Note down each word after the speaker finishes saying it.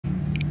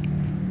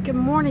Good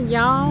morning,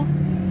 y'all.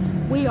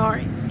 We are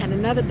at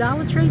another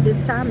Dollar Tree,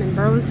 this time in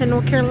Burlington,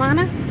 North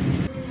Carolina.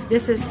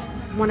 This is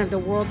one of the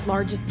world's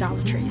largest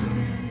Dollar Trees.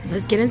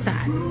 Let's get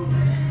inside.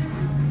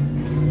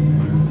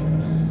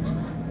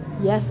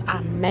 Yes, I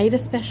made a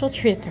special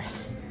trip.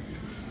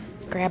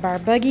 Grab our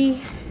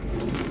buggy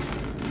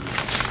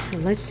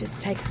and let's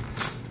just take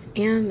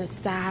in the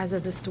size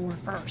of the store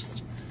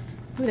first.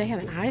 Ooh, they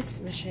have an ice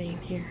machine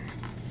here.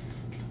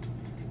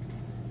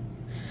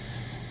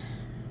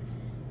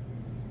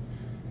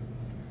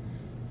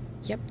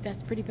 Yep,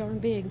 that's pretty darn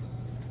big.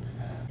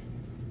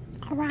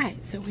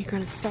 Alright, so we're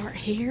going to start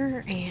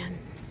here and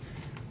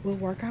we'll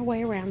work our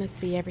way around and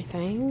see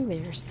everything.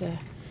 There's the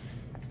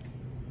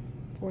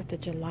 4th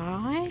of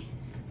July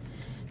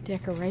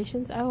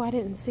decorations. Oh, I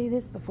didn't see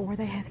this before.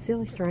 They have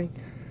silly string.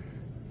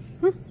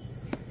 A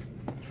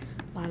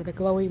lot of the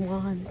glowy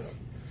ones.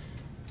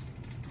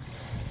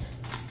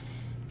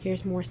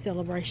 Here's more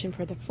celebration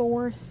for the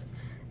 4th.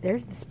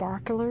 There's the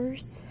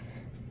sparklers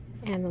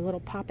and the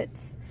little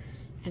poppets.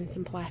 And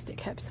some plastic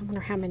cups. I wonder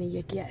how many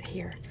you get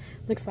here.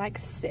 Looks like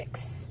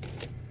 6.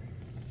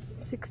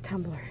 6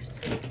 tumblers.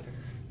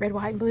 Red,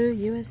 white, and blue,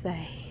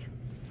 USA.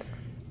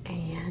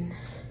 And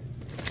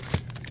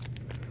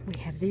we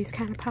have these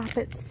kind of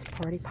poppets.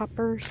 Party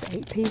poppers,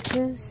 8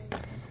 pieces.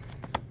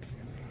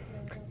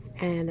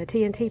 And the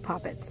TNT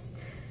poppets.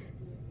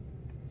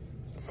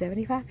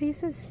 75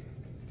 pieces.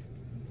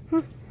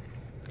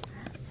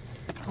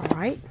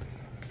 Alright.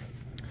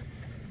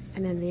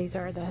 And then these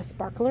are the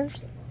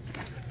sparklers.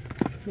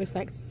 There's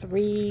like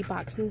 3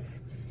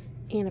 boxes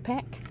in a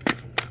pack.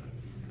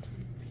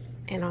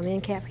 And on the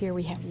end cap here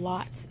we have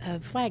lots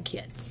of flag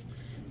kits.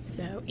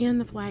 So in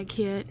the flag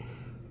kit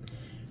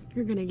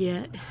you're going to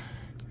get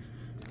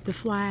the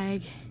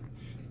flag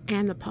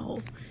and the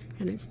pole.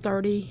 And it's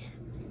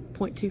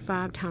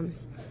 30.25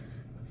 times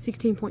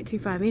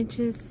 16.25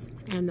 inches.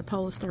 And the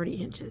pole is 30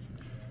 inches.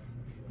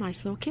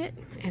 Nice little kit.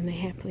 And they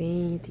have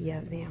plenty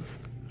of them.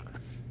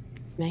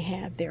 They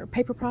have their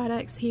paper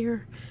products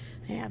here.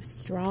 They have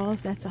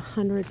straws. That's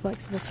 100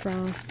 flexible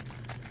straws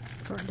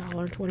for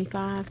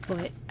 $1.25,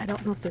 but I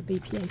don't know if they're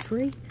BPA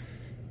free.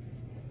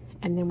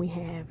 And then we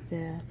have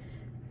the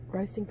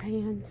roasting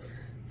pans,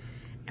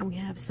 and we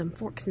have some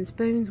forks and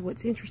spoons.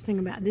 What's interesting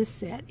about this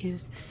set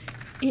is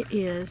it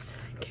is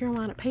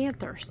Carolina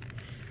Panthers,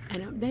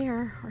 and up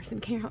there are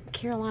some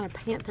Carolina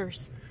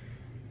Panthers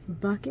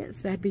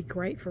buckets. That'd be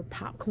great for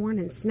popcorn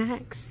and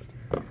snacks.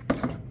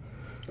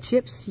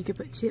 Chips, you could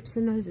put chips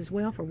in those as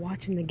well for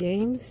watching the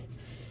games.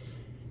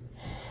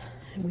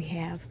 And we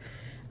have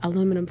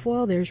aluminum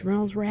foil. There's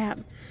Reynolds wrap.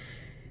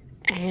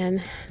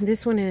 And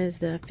this one is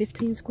the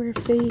 15 square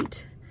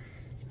feet.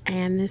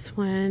 And this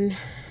one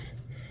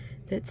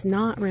that's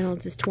not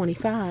Reynolds is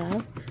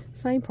 25.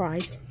 Same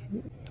price.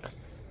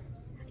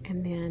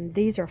 And then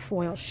these are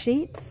foil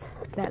sheets.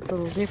 That's a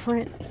little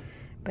different.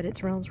 But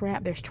it's Reynolds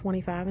wrap. There's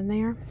 25 in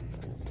there.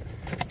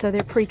 So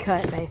they're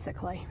pre-cut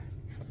basically.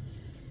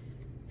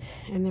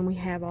 And then we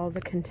have all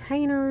the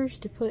containers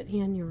to put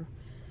in your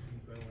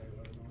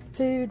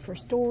food for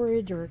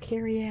storage or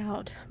carry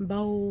out,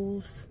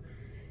 bowls.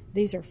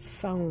 These are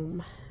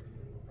foam.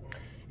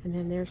 And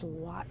then there's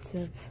lots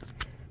of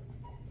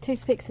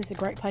toothpicks. Is a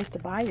great place to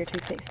buy your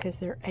toothpicks because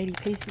they're 80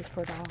 pieces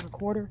for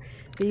 $1.25.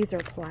 These are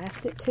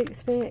plastic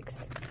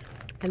toothpicks.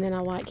 And then I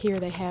like here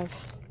they have,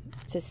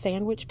 it says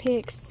sandwich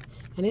picks,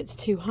 and it's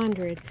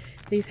 200.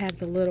 These have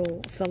the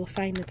little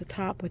cellophane at the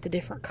top with the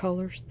different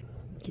colors.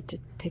 You get to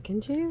pick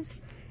and choose.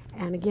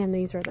 And again,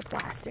 these are the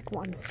plastic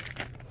ones.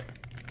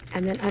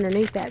 And then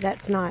underneath that,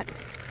 that's not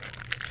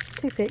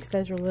toothpicks.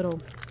 Those are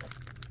little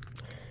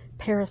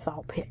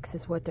parasol picks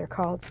is what they're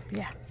called.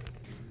 Yeah.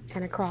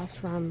 And across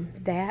from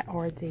that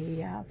are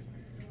the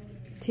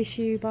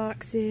tissue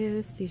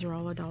boxes. These are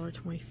all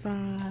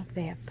 $1.25.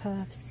 They have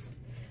puffs,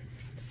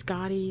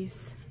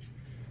 Scotties.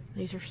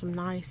 These are some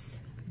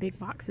nice big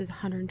boxes.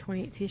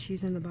 128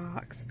 tissues in the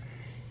box.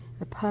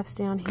 The puffs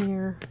down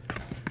here,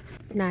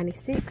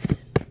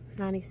 96.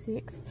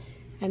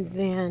 And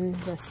then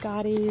the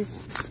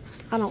Scotties,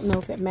 I don't know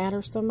if it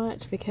matters so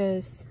much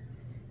because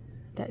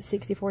that's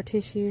 64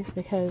 tissues,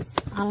 because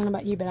I don't know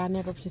about you, but I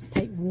never just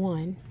take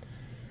one.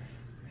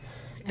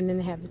 And then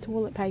they have the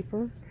toilet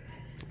paper.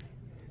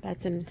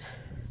 That's a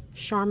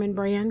Charmin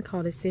brand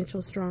called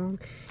Essential Strong.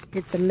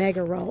 It's a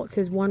mega roll. It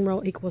says 1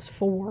 roll equals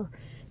 4.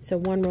 So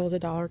 1 roll is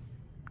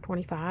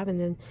 $1.25.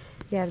 And then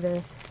you have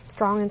the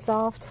Strong and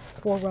Soft,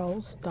 4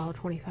 rolls,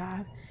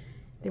 $1.25.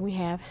 Then we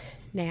have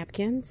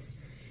napkins.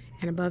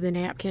 And above the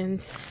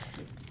napkins,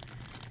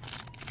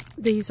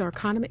 these are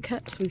condiment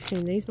cups. We've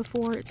seen these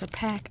before. It's a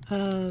pack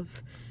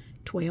of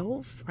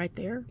 12 right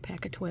there,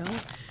 pack of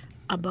 12.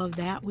 Above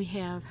that we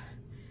have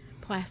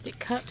plastic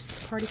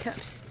cups, party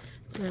cups,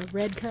 the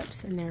red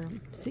cups, and they're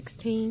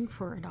 16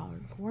 for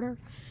 $1.25.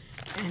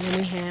 And then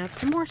we have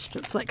some more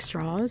flex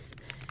straws.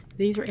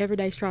 These are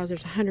everyday straws.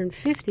 There's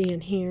 150 in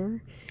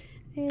here.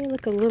 They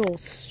look a little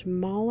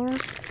smaller,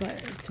 but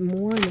it's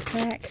more in the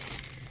pack.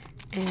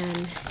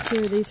 And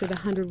here, these are the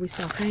 100 we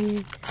saw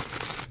hanging,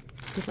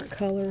 different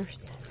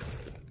colors.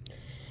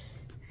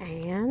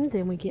 And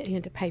then we get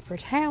into paper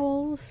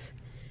towels.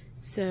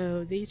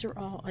 So these are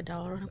all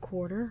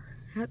 $1.25.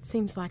 That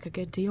seems like a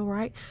good deal,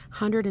 right?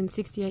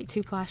 168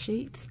 2-ply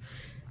sheets.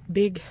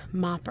 Big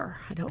Mopper.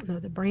 I don't know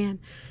the brand,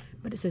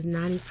 but it says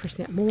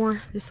 90%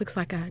 more. This looks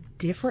like a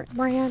different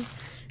brand.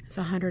 It's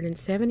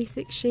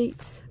 176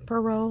 sheets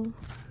per roll.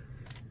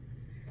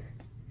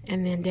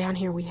 And then down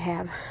here we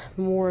have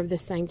more of the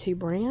same two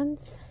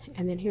brands.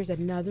 And then here's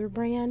another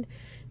brand.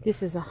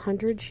 This is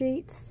 100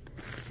 sheets,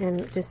 and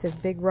it just says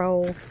big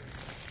roll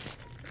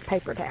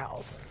paper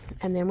towels.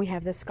 And then we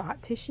have the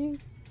Scott tissue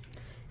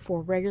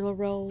for regular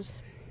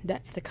rolls.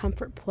 That's the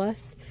Comfort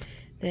Plus.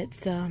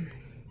 That's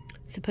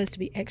supposed to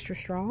be extra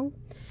strong.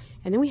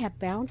 And then we have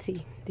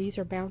Bounty. These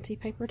are Bounty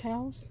paper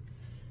towels.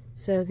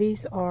 So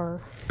these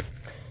are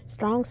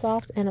strong,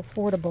 soft, and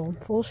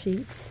affordable full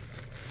sheets.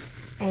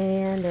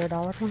 And they're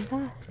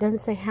 $1.25. It doesn't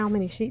say how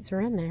many sheets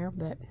are in there,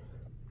 but...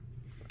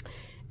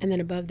 And then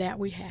above that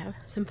we have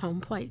some foam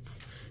plates.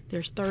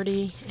 There's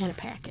 30 in a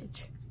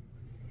package.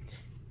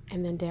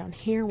 And then down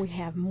here we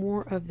have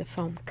more of the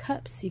foam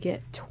cups. You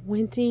get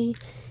 20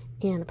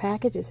 in a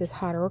package. It says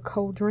hot or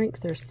cold drinks.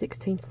 There's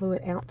 16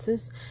 fluid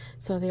ounces,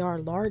 so they are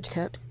large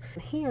cups.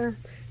 And here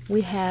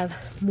we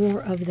have more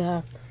of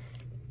the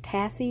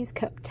tassies,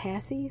 cup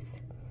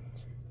tassies,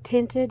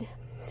 tinted,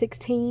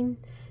 16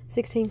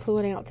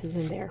 fluid ounces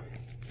in there.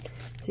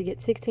 So you get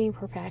 16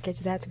 per package.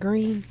 That's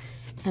green.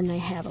 And they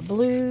have a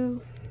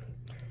blue.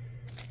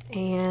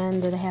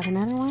 And do they have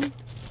another one?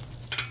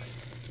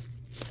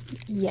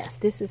 Yes,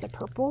 this is a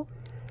purple.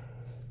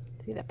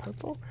 See that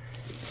purple?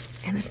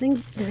 And I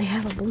think, do they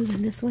have a blue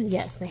in this one?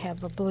 Yes, they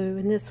have a blue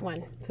in this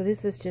one. So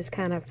this is just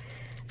kind of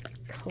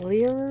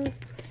clearer.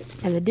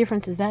 And the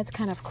difference is that's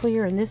kind of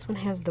clear, and this one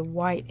has the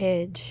white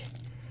edge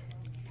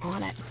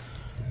on it.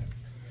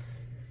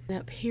 And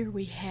up here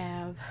we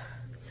have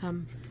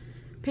some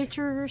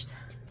pictures.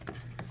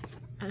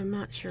 I'm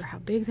not sure how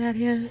big that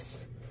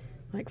is,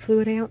 like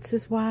fluid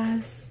ounces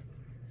wise.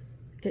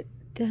 It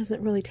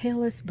doesn't really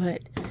tell us,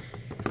 but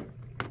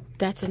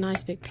that's a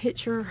nice big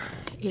picture.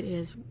 It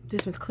is,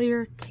 this one's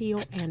clear,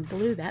 teal, and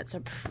blue. That's a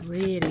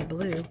pretty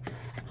blue.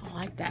 I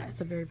like that.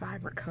 It's a very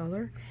vibrant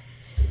color.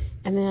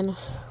 And then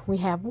we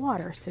have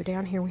water. So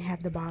down here we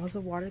have the bottles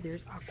of water.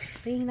 There's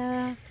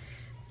Aquafina.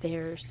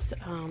 There's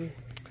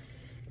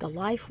the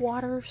Life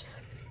Waters.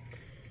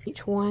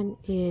 Each one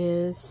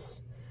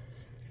is,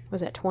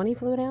 was that 20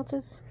 fluid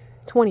ounces?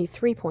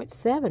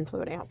 23.7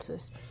 fluid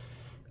ounces.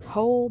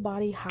 Whole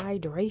body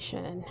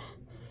hydration.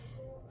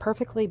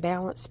 Perfectly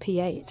balanced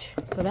pH.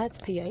 So that's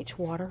pH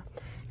water.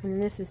 And then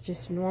this is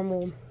just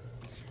normal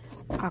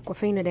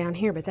Aquafina down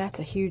here, but that's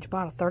a huge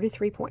bottle.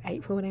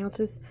 33.8 fluid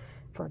ounces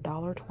for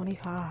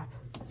 $1.25.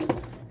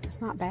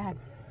 That's not bad.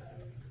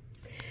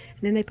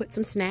 And then they put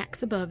some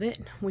snacks above it.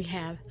 We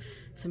have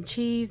some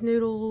cheese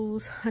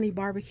noodles, honey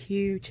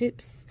barbecue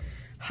chips,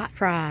 hot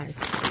fries,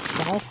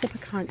 salsa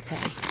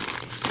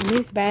picante. And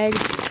these bags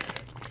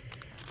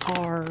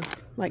are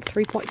like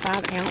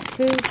 3.5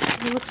 ounces,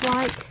 it looks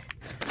like.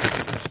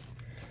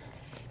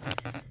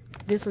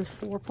 This one's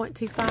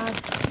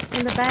 4.25,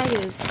 and the bag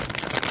is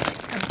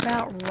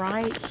about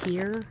right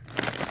here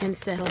in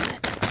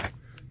settlement.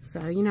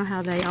 So you know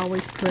how they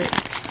always put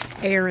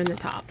air in the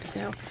top.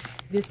 So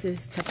this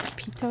is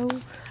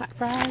Tapito hot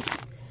fries.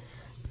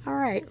 All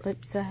right,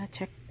 let's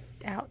check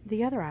out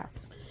the other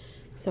aisles.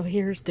 So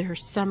here's their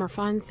summer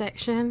fun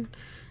section.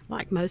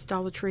 Like most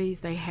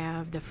DollarTrees, they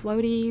have the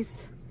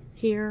floaties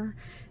here.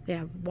 They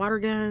have water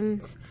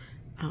guns,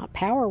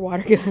 power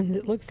water guns,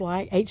 it looks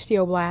like.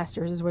 H2O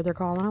blasters is what they're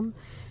calling them.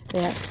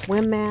 They have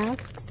swim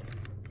masks,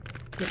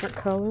 different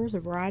colors,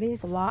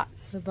 varieties,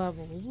 lots of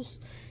bubbles,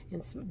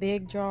 in some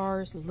big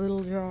jars, little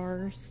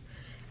jars,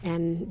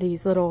 and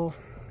these little,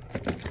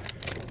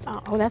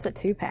 oh, that's a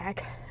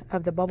 2-pack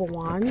of the bubble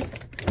wands,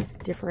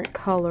 different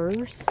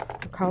colors,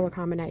 color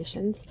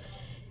combinations.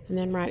 And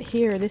then right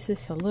here, this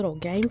is a little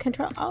game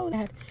control.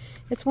 Oh,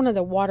 it's one of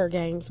the water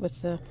games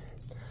with the,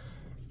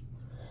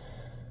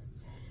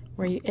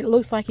 where you, it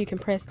looks like you can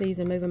press these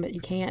and move them, but you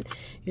can't.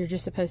 You're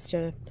just supposed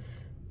to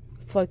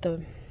float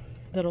the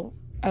little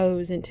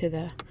O's into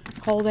the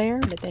hole there,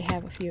 but they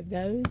have a few of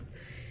those.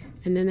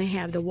 And then they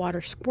have the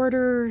water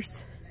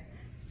squirters,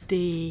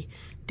 the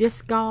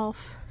disc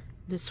golf,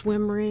 the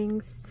swim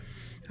rings.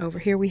 Over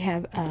here we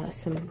have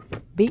some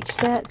beach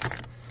sets.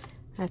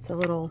 That's a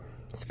little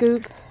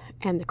scoop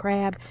and the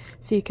crab,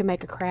 so you can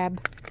make a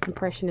crab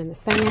impression in the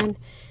sand.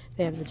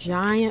 They have the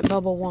giant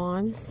bubble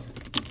wands.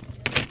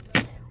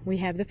 We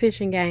have the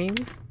fishing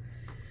games.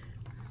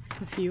 So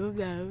a few of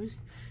those.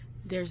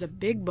 There's a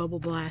big bubble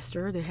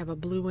blaster. They have a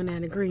blue one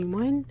and a green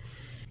one.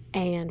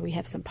 And we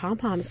have some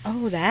pom-poms.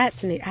 Oh,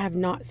 that's neat. I have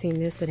not seen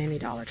this at any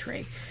Dollar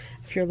Tree.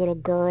 If your little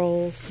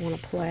girls want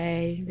to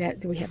play,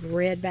 that we have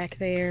red back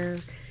there.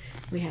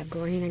 We have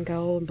green and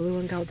gold, blue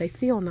and gold. They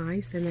feel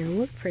nice and they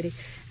look pretty.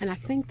 And I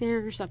think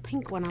there's a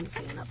pink one I'm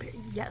seeing up here.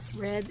 Yes,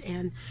 red,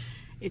 and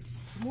it's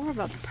more of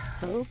a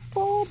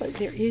purple, but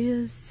there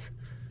is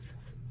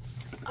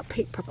a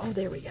pink purple. Oh,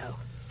 there we go.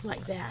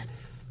 Like that.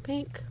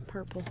 Pink,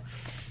 purple.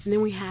 And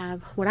then we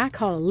have what I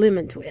call a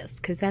lemon twist,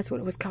 because that's what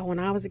it was called when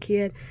I was a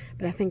kid.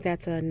 But I think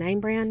that's a name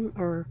brand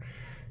or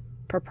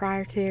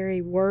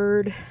proprietary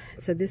word.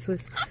 So this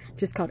was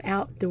just called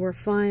Outdoor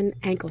Fun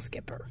Ankle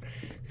Skipper.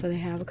 So they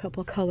have a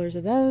couple of colors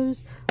of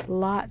those,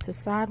 lots of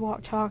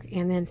sidewalk chalk,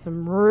 and then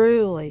some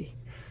really,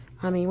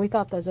 I mean, we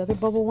thought those other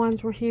bubble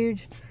ones were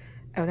huge.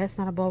 Oh, that's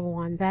not a bubble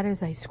one. That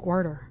is a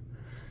squirter.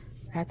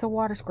 That's a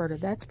water squirter.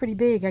 That's pretty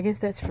big. I guess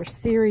that's for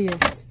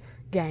serious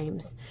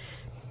games.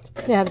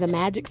 They have the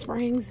magic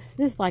springs.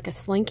 This is like a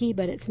slinky,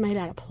 but it's made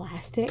out of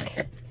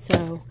plastic.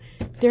 So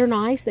they're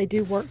nice. They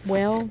do work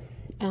well.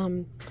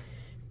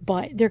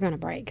 But they're going to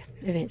break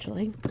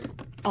eventually.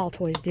 All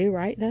toys do,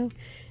 right, though?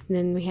 And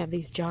then we have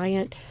these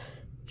giant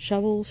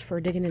shovels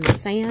for digging in the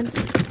sand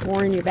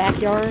or in your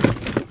backyard,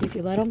 if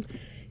you let them.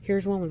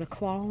 Here's one with a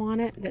claw on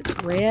it that's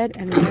red,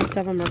 and the rest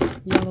of them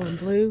are yellow and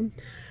blue.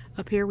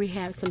 Up here we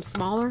have some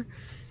smaller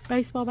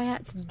baseball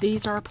bats.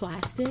 These are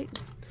plastic.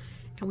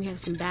 And we have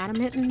some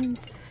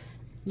badmintons.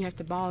 You have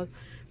to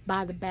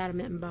buy the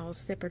badminton balls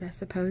separate, I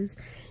suppose.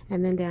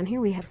 And then down here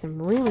we have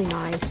some really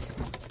nice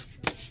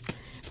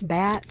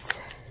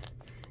bats.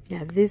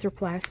 Yeah, these are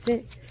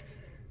plastic,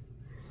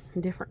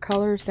 different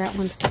colors. That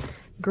one's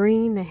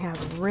green. They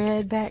have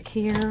red back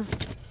here.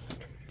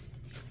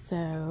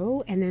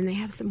 So, and then they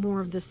have some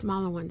more of the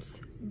smaller ones,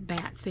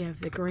 bats. They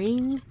have the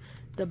green,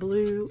 the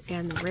blue,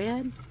 and the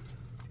red.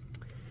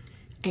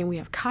 And we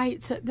have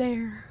kites up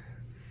there.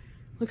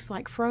 Looks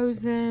like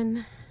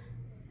Frozen,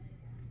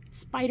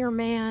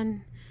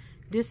 Spider-Man.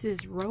 This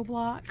is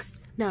Roblox.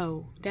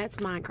 No, that's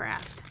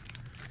Minecraft.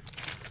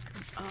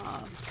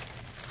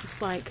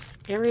 Looks like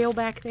Ariel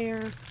back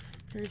there.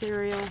 There's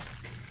Ariel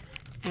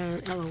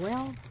and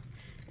LOL.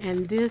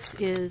 And this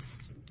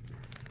is,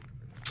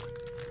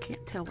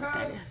 can't tell what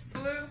that is.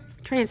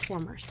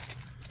 Transformers.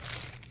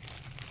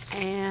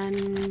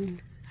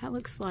 And that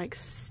looks like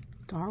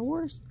Star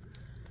Wars.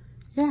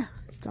 Yeah,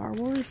 Star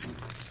Wars.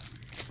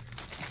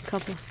 A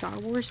couple of Star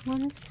Wars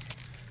ones.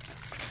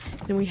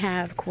 Then we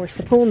have, of course,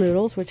 the pool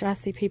noodles, which I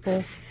see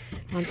people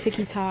on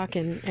TikTok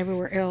and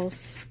everywhere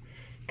else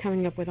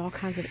coming up with all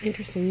kinds of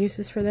interesting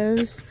uses for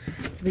those.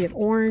 We have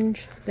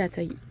orange. That's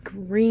a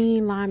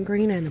green, lime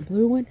green, and a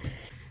blue one.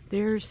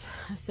 There's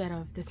a set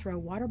of the throw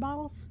water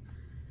bottles.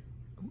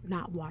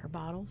 Not water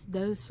bottles.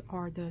 Those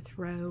are the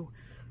throw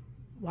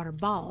water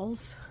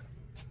balls.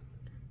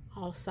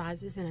 All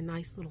sizes in a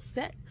nice little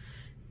set.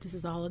 This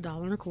is all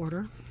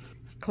 $1.25.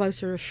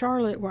 Closer to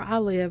Charlotte, where I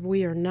live,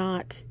 we are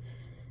not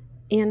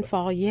in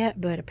fall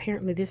yet, but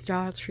apparently this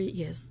Dollar Tree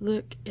is.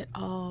 Look at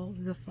all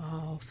the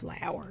fall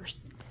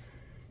flowers.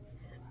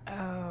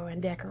 Oh,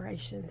 and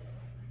decorations.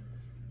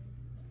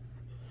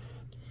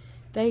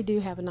 They do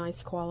have a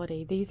nice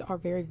quality. These are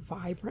very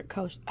vibrant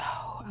colors.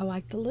 Oh, I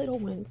like the little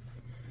ones.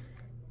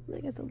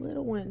 Look at the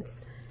little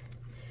ones.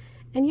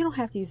 And you don't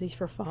have to use these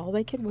for fall.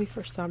 They could be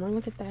for summer.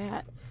 Look at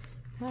that.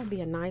 That would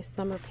be a nice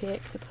summer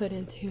pick to put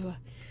into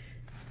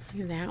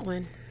that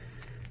one.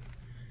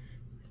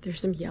 There's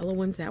some yellow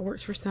ones. That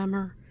works for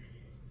summer.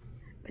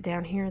 But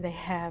down here they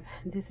have,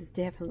 this is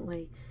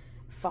definitely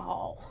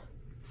fall.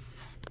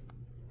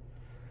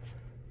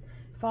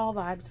 Fall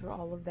vibes for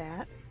all of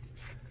that.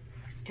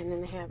 And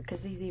then they have,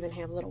 because these even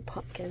have little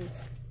pumpkins.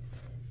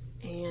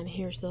 And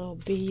here's the little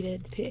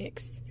beaded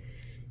picks.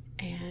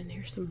 And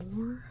here's some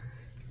more.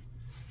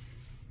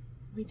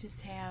 We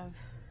just have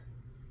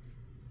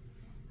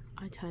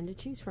a ton to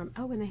choose from.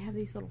 Oh, and they have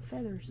these little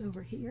feathers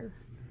over here.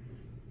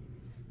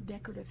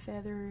 Decorative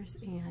feathers.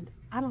 And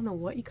I don't know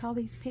what you call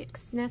these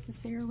picks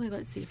necessarily.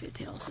 Let's see if it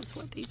tells us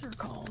what these are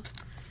called.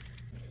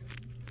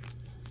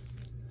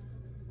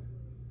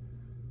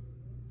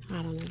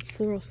 I don't know,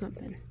 floral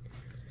something.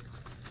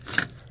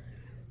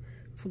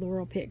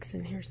 Floral picks,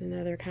 and here's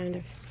another kind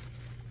of.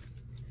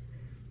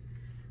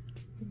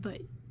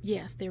 But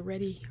yes, they're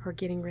ready or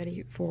getting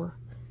ready for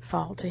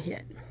fall to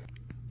hit.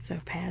 So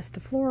past the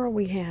floral,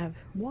 we have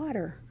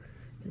water.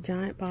 The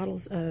giant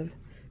bottles of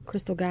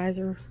Crystal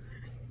Geyser,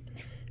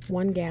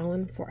 1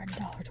 gallon for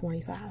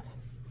 $1.25.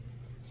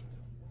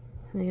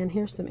 And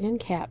here's some end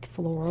cap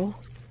floral.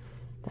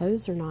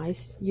 Those are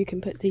nice. You can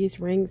put these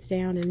rings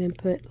down and then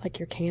put like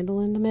your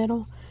candle in the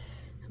middle.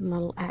 A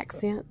little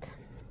accent.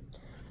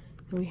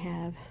 And we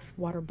have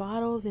water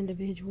bottles,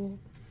 individual,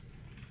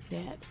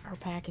 that are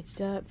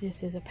packaged up.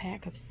 This is a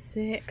pack of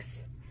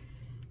 6.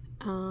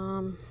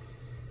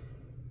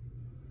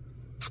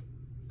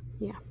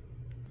 Yeah.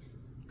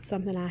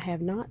 Something I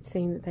have not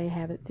seen that they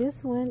have it.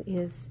 This one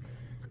is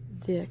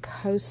the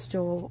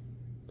coastal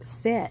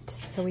set.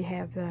 So we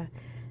have the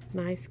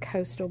nice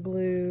coastal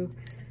blue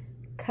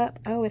cup.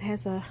 Oh, it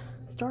has a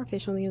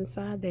starfish on the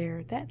inside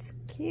there. That's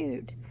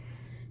cute.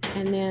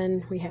 And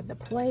then we have the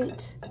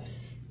plate.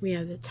 We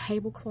have the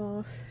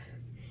tablecloth.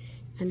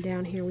 And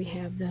down here we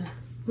have the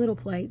little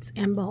plates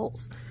and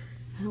bowls.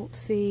 I don't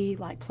see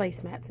like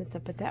placemats and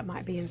stuff, but that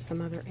might be in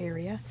some other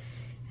area.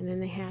 And then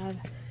they have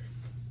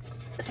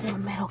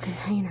some metal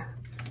container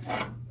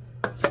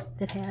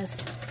that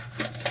has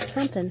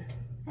something.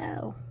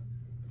 Oh.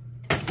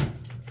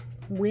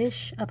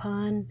 Wish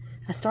upon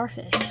a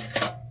starfish.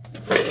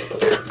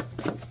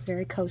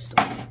 very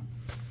coastal.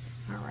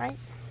 All right.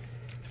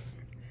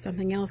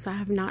 Something else I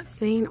have not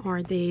seen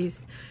are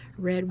these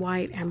red,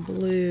 white, and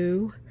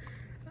blue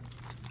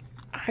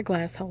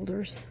eyeglass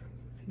holders.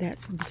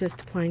 That's just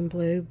plain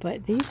blue,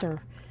 but these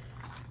are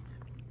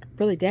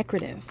really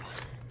decorative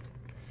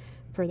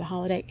for the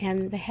holiday,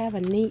 and they have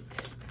a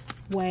neat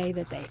way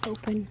that they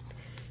open.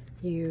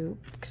 You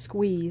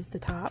squeeze the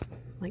top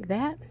like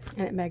that,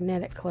 and it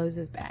magnetic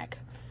closes back.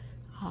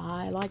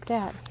 I like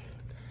that.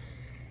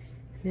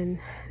 Then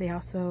they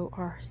also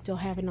are still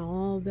having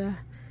all the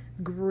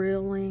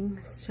grilling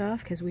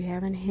stuff because we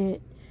haven't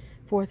hit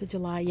 4th of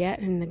July yet,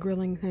 and the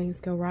grilling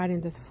things go right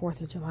into the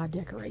 4th of July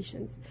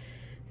decorations.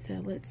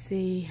 So let's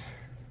see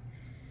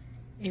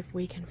if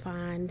we can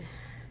find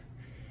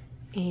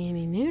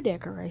any new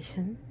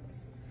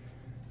decorations.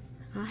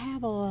 I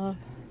have a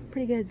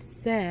pretty good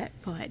set,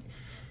 but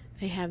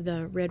they have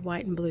the red,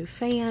 white, and blue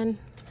fan.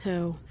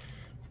 So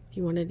if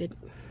you wanted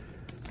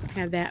to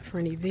have that for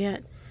an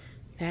event,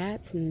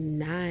 that's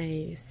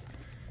nice.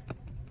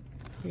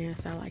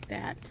 Yes, I like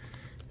that.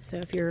 So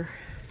if you're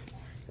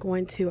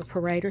going to a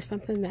parade or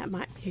something, that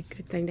might be a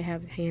good thing to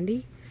have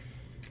handy.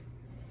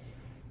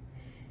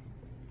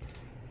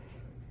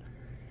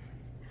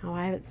 Oh,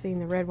 I haven't seen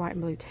the red, white,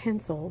 and blue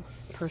tinsel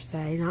per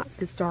se. Not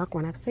this dark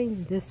one. I've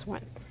seen this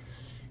one.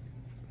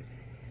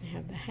 I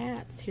have the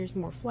hats. Here's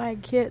more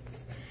flag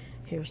kits.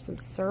 Here's some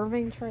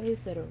serving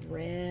trays that are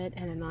red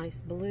and a nice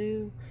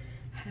blue.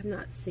 I have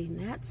not seen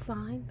that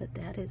sign, but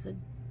that is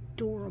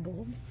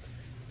adorable.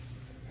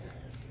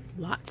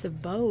 Lots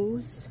of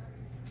bows,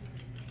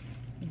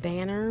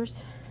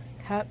 banners,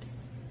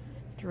 cups,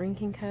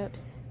 drinking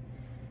cups.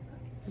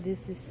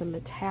 This is some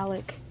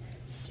metallic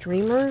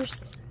streamers,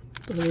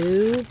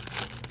 blue,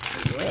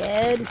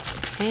 red,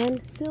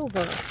 and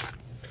silver.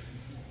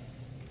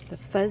 The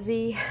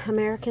fuzzy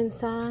American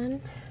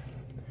sign,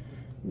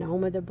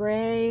 Gnome of the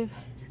Brave.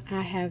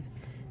 I have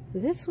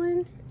this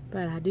one,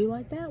 but I do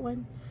like that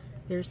one.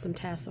 There's some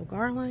tassel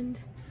garland,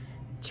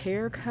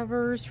 chair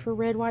covers for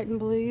red, white, and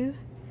blue,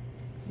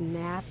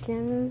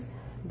 napkins,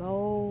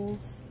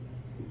 bowls.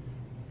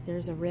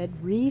 There's a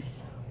red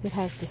wreath that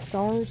has the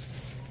stars,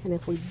 and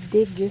if we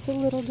dig just a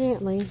little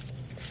gently,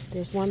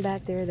 there's one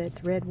back there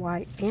that's red,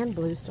 white, and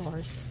blue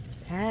stars.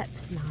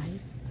 That's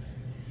nice.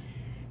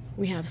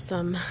 We have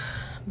some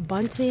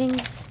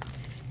bunting,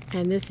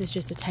 and this is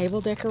just a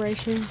table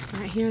decoration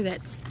right here.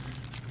 That's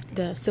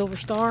the silver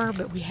star,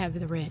 but we have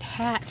the red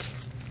hat,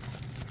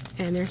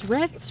 and there's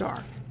red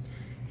star.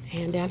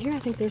 And down here I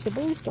think there's a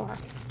blue star,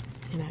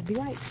 and I'd be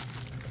right.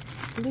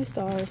 Blue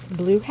stars,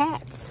 blue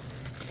hats.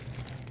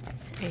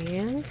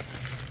 And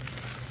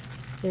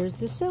there's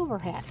the silver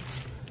hat.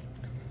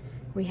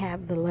 We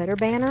have the letter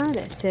banner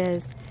that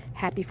says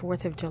Happy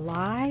 4th of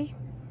July.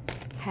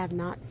 Have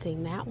not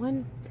seen that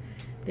one.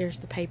 There's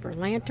the paper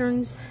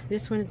lanterns.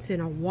 This one's in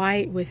a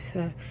white with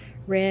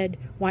red,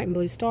 white, and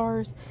blue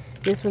stars.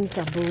 This one's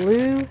a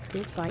blue.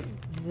 Looks like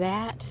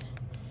that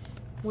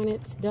when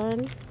it's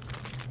done.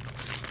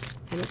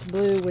 And it's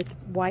blue with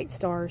white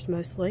stars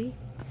mostly.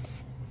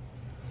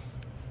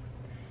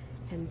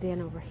 And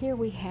then over here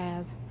we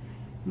have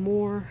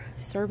more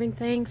serving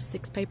things,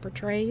 6 paper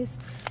trays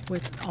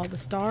with all the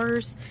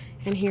stars.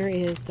 And here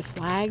is the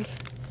flag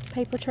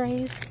paper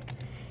trays.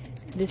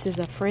 This is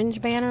a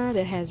fringe banner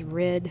that has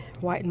red,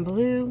 white, and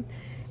blue.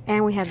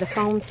 And we have the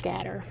foam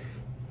scatter.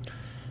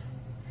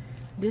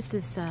 This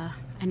is an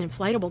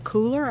inflatable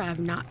cooler. I've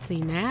not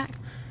seen that.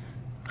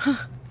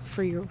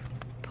 For your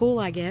pool,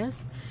 I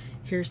guess.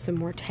 Here's some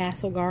more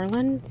tassel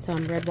garland,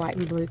 some red, white,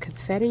 and blue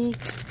confetti.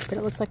 But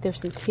it looks like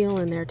there's some teal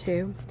in there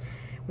too.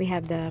 We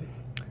have the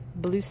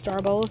blue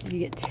star bowls. You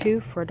get 2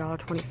 for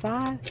 $1.25.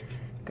 I'm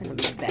gonna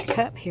move that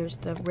cup. Here's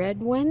the red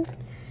one.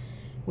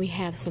 We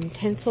have some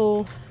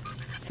tinsel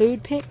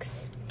food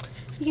picks.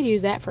 You can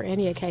use that for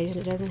any occasion.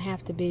 It doesn't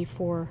have to be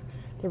for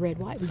the red,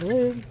 white, and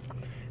blue.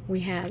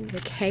 We have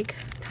the cake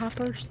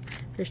toppers.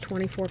 There's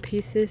 24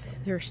 pieces.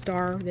 There's a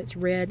star that's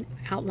red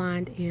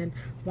outlined in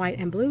white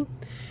and blue.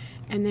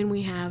 And then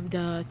we have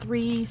the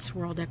 3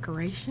 swirl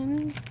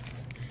decorations.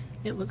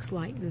 It looks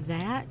like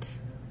that.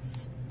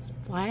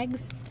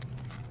 Flags.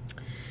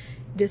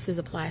 This is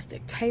a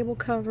plastic table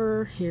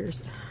cover.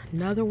 Here's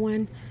another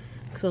one.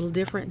 Looks a little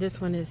different. This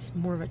one is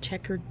more of a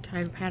checkered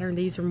type of pattern.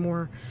 These are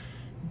more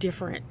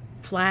different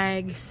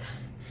flags.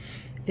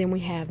 Then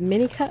we have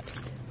mini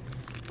cups.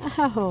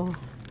 Oh,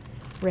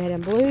 red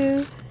and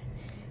blue.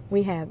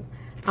 We have,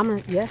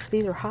 yes,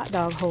 these are hot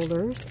dog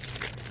holders.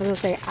 I was going to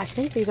say, I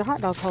think these are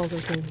hot dog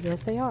holders, and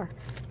yes, they are.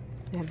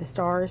 We have the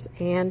stars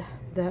and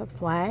the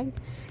flag.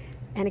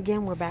 And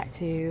again, we're back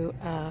to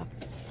a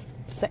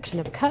section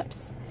of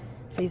cups.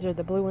 These are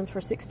the blue ones for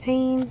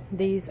 $16.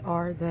 These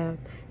are the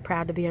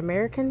Proud to be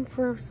American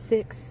for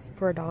 $6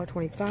 for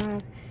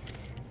 $1.25.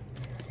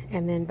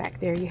 And then back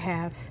there you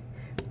have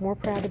more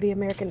Proud to be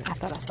American. I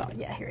thought I saw it.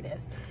 Yeah, here it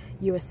is.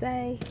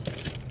 USA.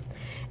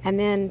 And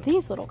then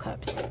these little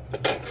cups.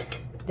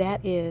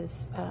 That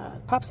is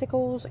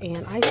popsicles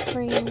and ice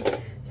cream,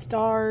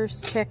 stars,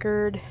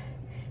 checkered,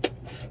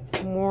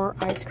 more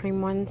ice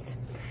cream ones.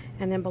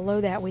 And then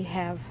below that we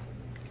have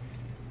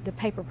the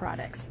paper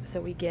products.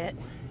 So we get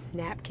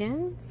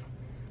napkins.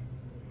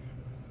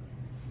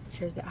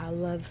 Here's the I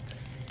Love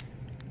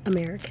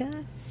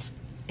America.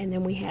 And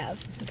then we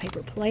have the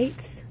paper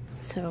plates.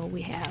 So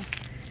we have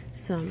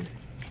some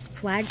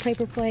flag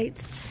paper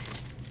plates.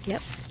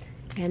 Yep.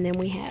 And then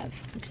we have,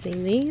 you've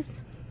seen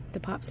these, the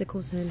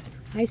popsicles and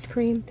ice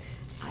cream.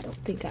 I don't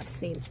think I've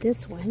seen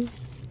this one.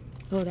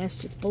 Oh, that's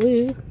just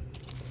blue.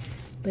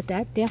 But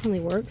that definitely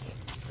works.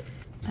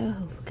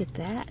 Oh, look at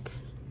that.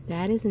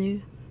 That is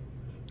new.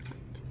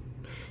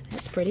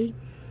 That's pretty.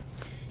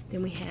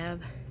 Then we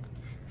have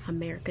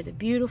America the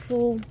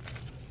Beautiful,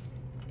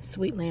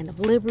 Sweet Land of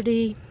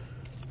Liberty.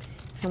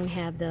 And we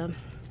have and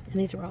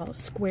these are all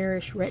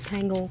squarish,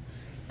 rectangle,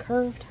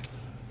 curved.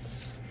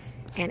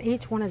 And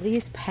each one of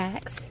these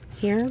packs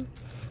here,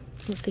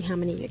 let's see how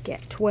many you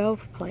get.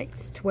 12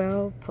 plates.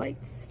 12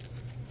 plates.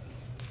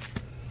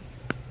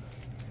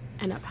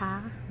 And up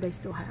high, they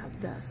still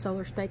have the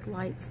solar stake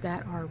lights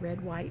that are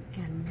red, white,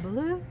 and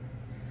blue.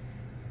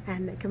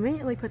 And they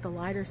conveniently put the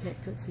lighters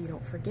next to it so you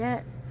don't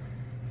forget.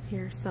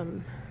 Here's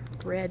some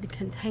red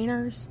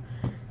containers.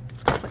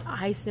 Put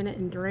ice in it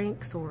and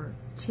drinks or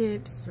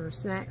chips or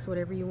snacks,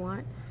 whatever you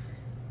want.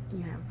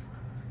 You have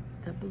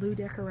the blue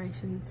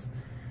decorations,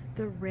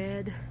 the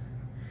red.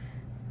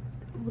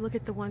 Look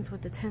at the ones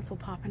with the tinsel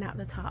popping out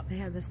the top. They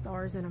have the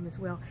stars in them as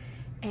well.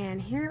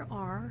 And here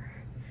are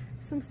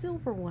some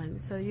silver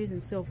ones, so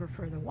using silver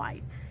for the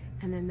white.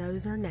 And then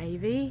those are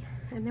navy.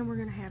 And then we're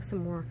going to have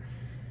some more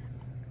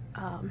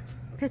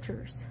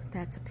pictures.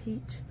 That's a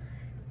peach,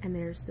 and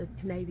there's the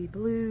navy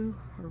blue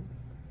or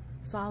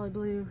solid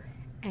blue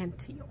and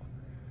teal.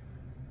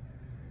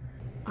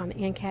 On the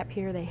end cap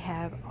here they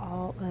have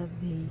all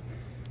of the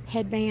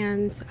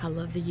headbands. I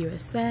Love the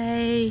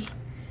USA.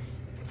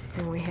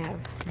 And we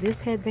have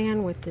this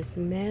headband with this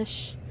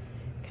mesh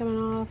coming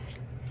off.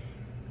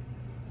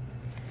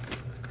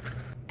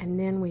 And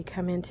then we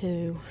come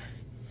into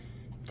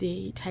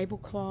the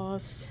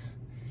tablecloths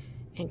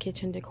and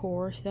kitchen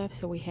decor stuff.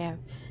 So we have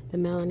the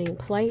melamine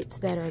plates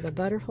that are the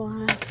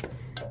butterflies,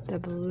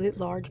 the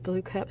large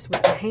blue cups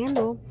with the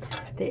handle,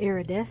 the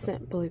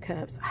iridescent blue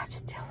cups. I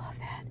just still love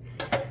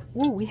that.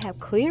 Ooh, we have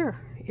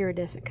clear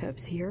iridescent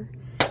cups here,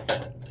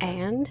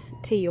 and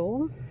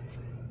teal.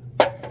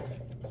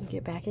 You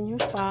get back in your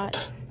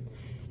spot.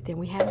 Then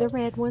we have the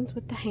red ones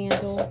with the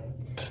handle.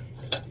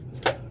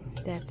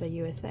 That's a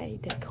USA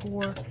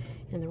decor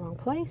in the wrong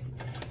place.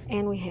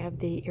 And we have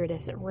the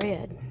iridescent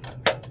red.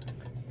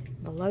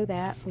 Below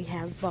that we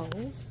have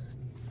bowls.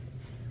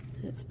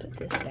 Let's put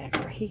this back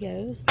where he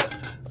goes.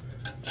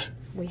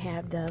 We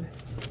have the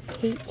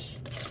peach.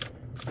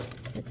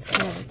 It's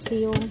kind of a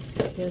teal.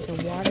 There's a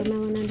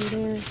watermelon under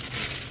there.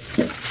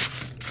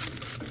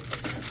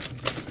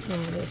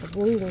 Oh, there's a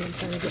blue one I'm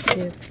trying to get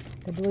to.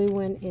 The blue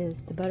one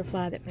is the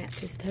butterfly that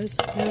matches those.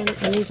 And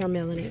these are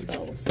melamine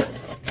bowls.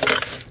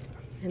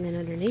 And then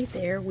underneath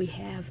there we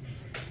have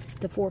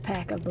the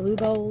 4-pack of blue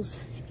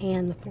bowls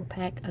and the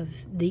 4-pack of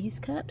these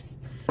cups,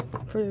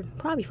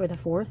 probably for the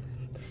 4th.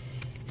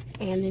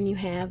 And then you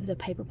have the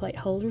paper plate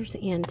holders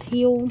in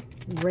teal,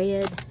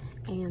 red,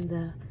 and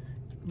the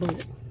blue.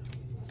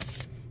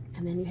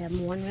 And then you have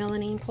more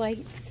melamine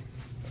plates.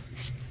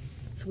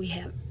 So we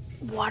have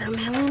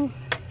watermelon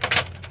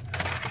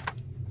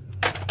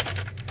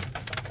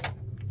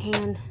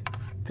and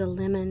the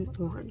lemon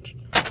orange.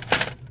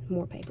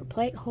 More paper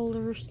plate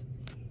holders.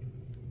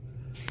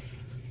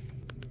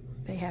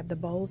 They have the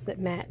bowls that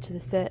match the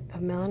set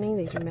of melamine.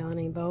 These are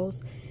melamine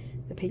bowls.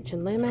 The peach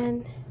and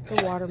lemon,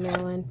 the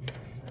watermelon,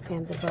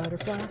 and the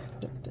butterfly.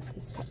 Let's put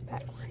this cup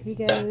back where he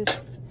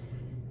goes.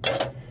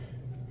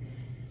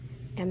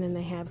 And then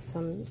they have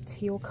some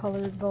teal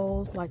colored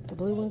bowls like the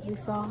blue ones we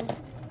saw.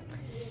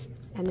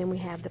 And then we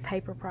have the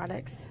paper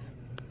products.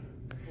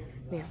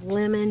 We have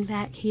lemon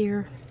back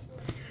here.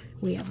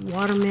 We have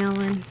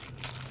watermelon.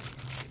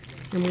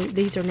 And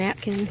these are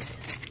napkins.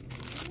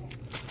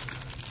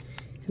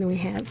 And then we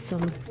have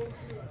some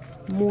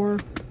more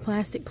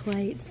plastic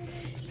plates.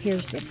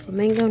 Here's the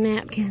flamingo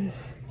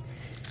napkins.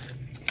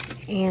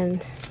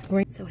 And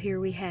so here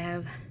we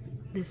have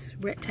this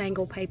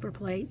rectangle paper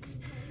plates.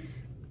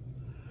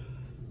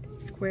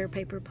 Square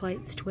paper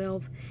plates,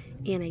 12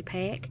 in a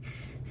pack.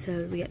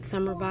 So we got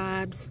summer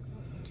vibes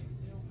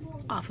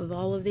off of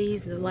all of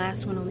these. The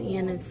last one on the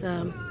end is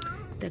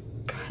the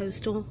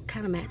coastal,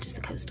 kind of matches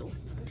the coastal.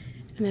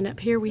 And then up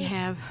here we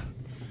have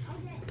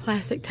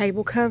plastic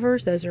table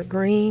covers. Those are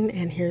green,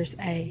 and here's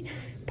a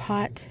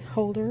pot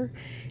holder.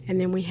 And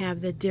then we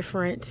have the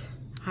different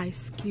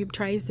ice cube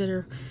trays that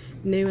are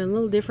new and a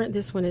little different.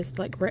 This one is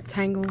like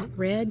rectangle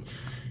red,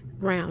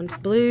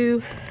 round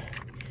blue.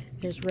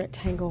 There's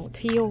rectangle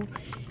teal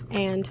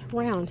and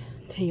round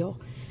teal.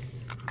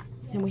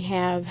 And we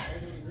have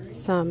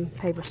some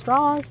paper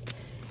straws.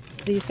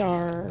 These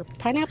are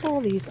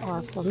pineapple. These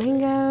are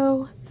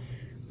flamingo.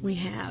 We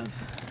have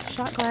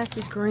shot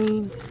glasses,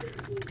 green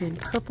and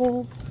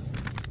purple.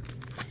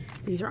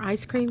 These are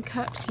ice cream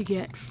cups. You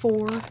get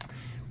 4,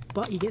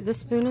 but you get this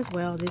spoon as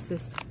well. This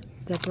is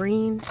the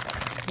green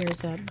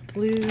There's a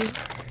blue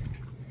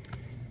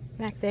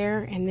back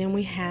there, and then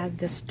we have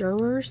the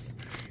stirrers.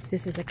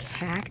 This is a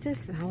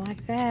cactus, and I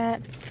like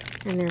that.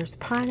 And there's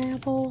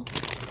pineapple.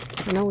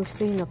 I know we've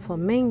seen the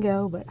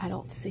flamingo, but I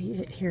don't see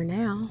it here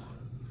now.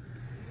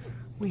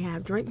 We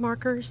have drink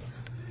markers.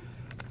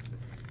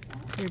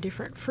 They're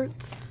different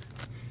fruits.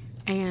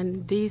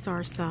 And these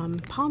are some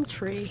palm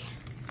tree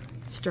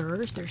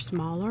stirrers. They're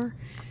smaller.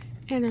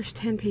 And there's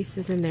 10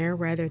 pieces in there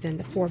rather than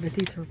the 4, but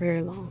these are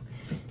very long.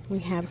 We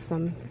have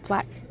some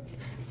flat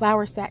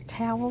flour sack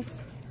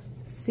towels.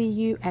 See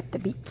you at the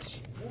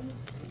beach.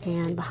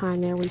 And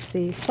behind there we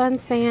see sun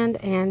sand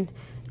and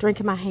drink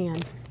in my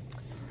hand.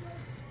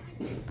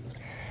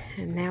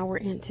 And now we're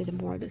into the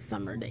more of the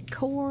summer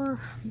decor,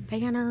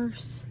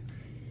 banners,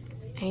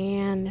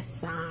 and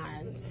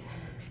signs.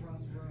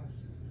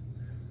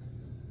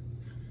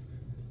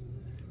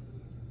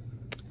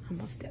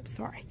 Almost stepped,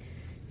 sorry.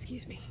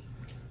 Excuse me.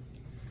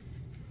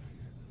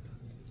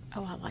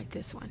 Oh, I like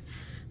this one.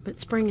 But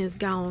spring is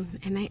gone,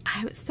 and I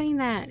haven't seen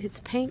that. It's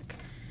pink.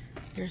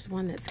 There's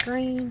one that's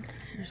green.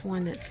 There's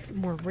one that's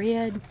more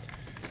red,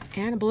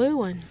 and a blue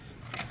one.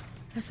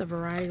 That's a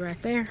variety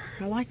right there.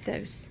 I like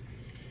those.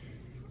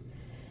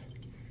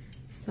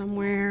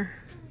 Somewhere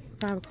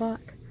 5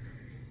 o'clock.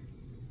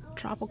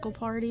 Tropical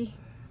party.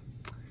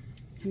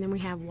 And then we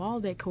have wall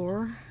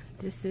decor.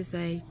 This is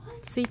a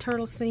sea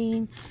turtle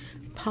scene,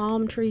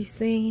 palm tree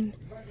scene,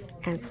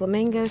 and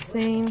flamingo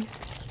scene.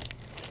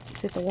 Let's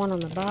see what the one on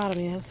the bottom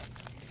is.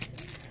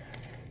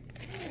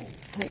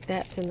 I think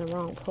that's in the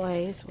wrong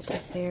place. We'll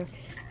get there.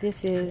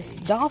 This is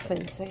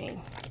dolphin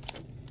scene.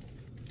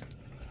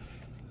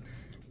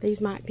 These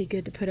might be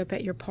good to put up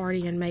at your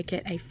party and make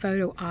it a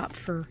photo op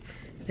for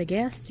the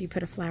guests. You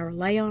put a flower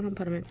lei on them,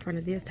 put them in front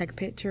of this, take a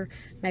picture,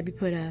 maybe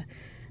put a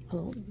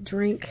little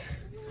drink,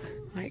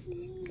 like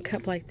a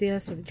cup like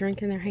this with a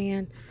drink in their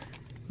hand.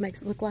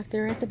 Makes it look like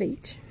they're at the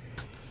beach.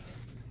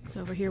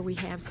 So over here we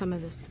have some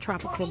of this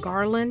tropical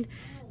garland.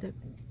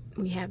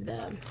 We have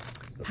the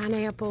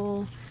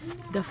pineapple,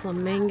 the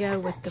flamingo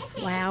with the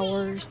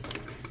flowers,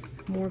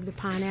 more of the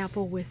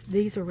pineapple with,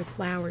 these are with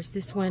flowers.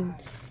 This one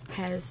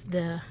has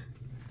the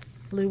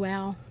blue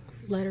owl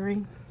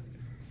lettering.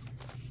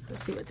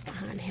 Let's see what's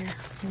behind here.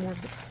 More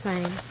of the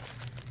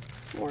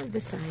same. More of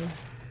the same.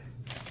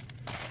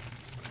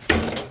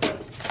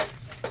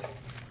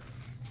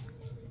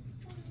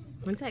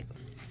 One sec.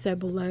 So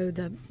below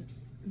the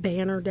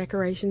banner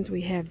decorations,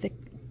 we have the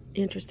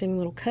interesting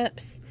little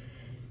cups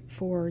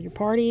for your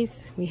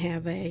parties. We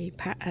have a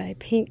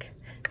pink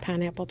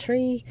pineapple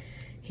tree.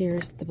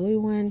 Here's the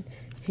blue one.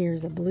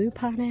 Here's a blue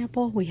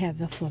pineapple. We have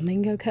the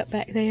flamingo cup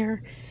back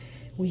there.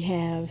 We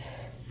have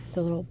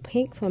the little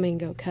pink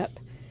flamingo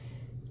cup.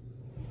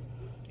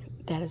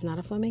 That is not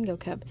a flamingo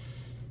cup.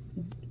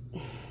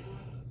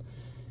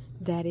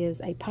 That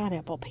is a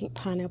pineapple, pink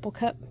pineapple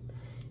cup.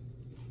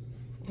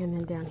 And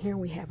then down here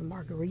we have a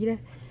margarita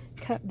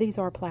cup. These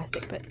are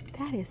plastic, but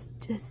that is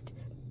just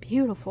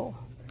beautiful.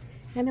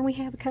 And then we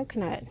have a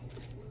coconut.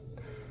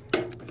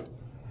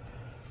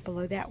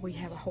 Below that we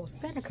have a whole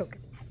set of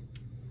coconuts.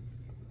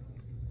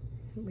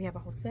 We have a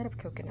whole set of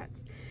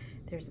coconuts.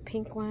 There's a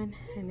pink one,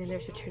 and then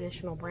there's a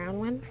traditional brown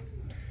one.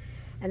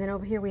 And then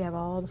over here we have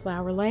all the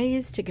flower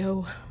leis to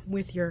go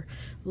with your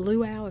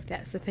luau, if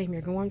that's the theme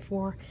you're going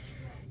for.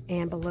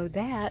 And below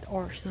that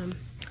are some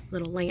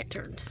little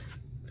lanterns.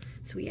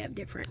 So we have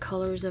different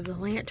colors of the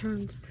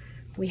lanterns.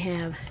 We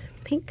have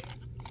pink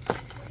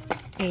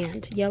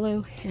and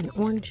yellow and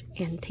orange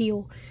and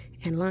teal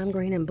and lime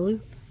green and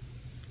blue.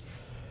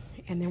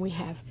 And then we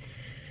have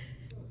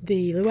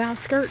the luau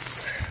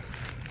skirts.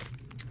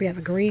 We have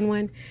a green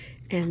one,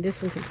 and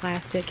this one's in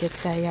plastic.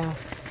 It's a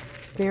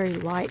very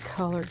light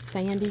colored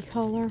sandy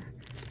color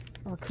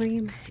or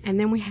cream. And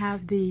then we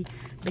have the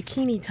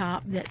bikini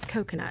top that's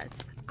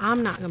coconuts.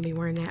 I'm not going to be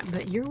wearing that,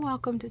 but you're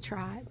welcome to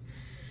try it.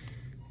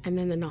 And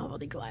then the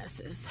novelty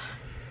glasses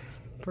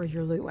for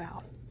your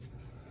luau.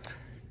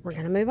 We're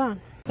going to move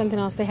on. Something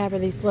else they have are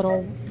these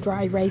little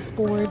dry erase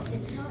boards.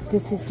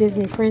 This is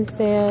Disney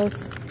Princess,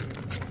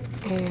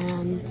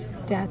 and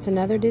that's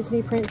another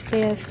Disney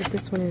Princess, but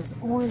this one is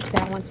orange,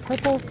 that one's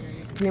purple.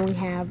 And then we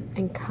have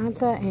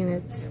Encanto, and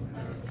it's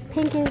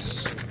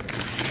pinkish.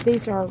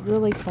 These are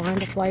really fun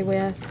to play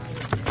with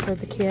for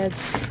the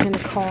kids in the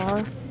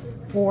car,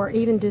 or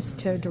even just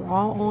to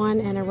draw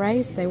on and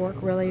erase. They work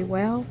really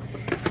well.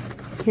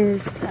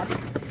 Here's a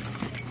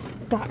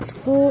box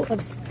full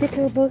of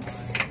sticker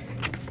books.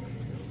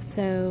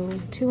 So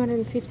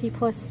 250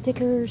 plus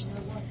stickers.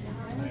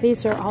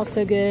 These are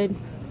also good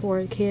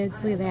for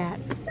kids. Look at that.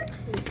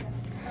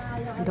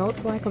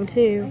 Adults like them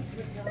too.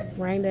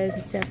 Rainbows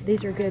and stuff.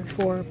 These are good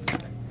for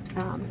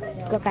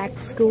go back to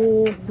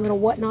school, little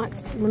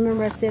whatnots.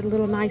 Remember I said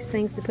little nice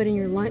things to put in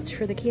your lunch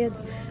for the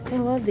kids? I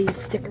love these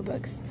sticker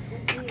books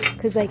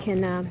because they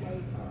can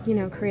you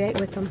know, create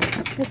with them.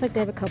 Looks like they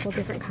have a couple of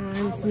different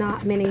kinds.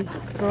 Not many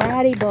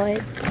variety,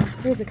 but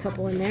there's a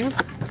couple in there.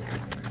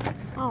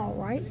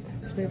 Alright,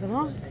 let's move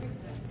along.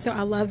 So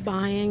I love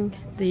buying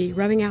the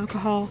rubbing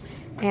alcohol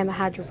and the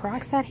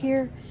hydroperoxide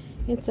here.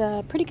 It's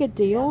a pretty good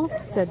deal.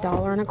 It's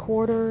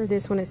 $1.25.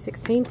 This one is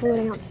 16 fluid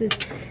ounces.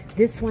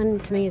 This one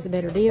to me is a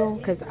better deal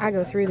because I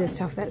go through this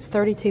stuff. That's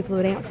 32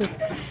 fluid ounces.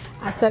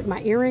 I soak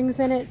my earrings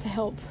in it to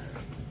help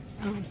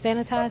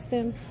sanitize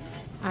them.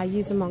 I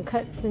use them on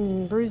cuts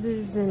and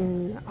bruises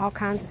and all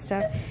kinds of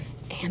stuff.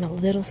 And a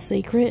little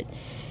secret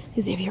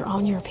is if you're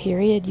on your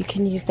period, you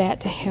can use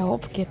that to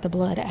help get the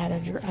blood out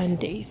of your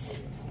undies.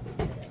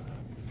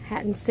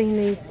 Hadn't seen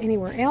these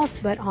anywhere else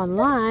but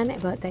online,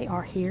 but they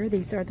are here.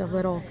 These are the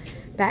little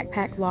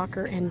backpack,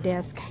 locker, and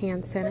desk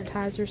hand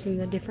sanitizers in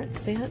the different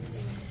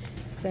scents.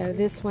 So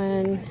this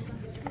one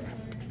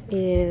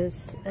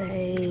is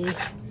a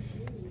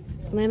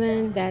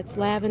lemon, that's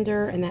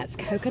lavender, and that's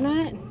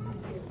coconut.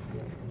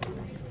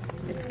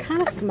 It's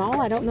kind of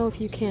small. I don't know if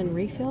you can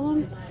refill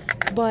them,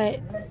 but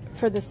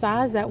for the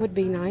size, that would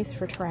be nice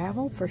for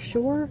travel for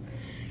sure.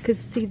 Because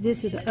see,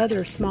 this is the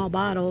other small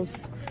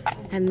bottles,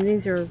 and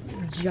these are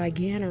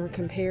gigantic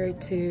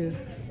compared to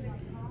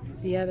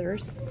the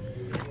others.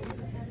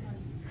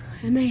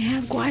 And they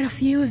have quite a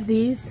few of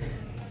these.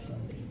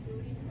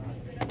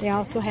 They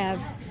also have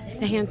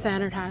the hand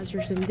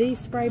sanitizers in these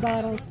spray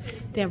bottles.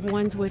 They have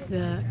ones with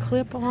the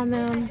clip on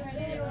them.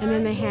 And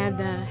then they have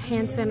the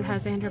hand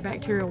sanitizer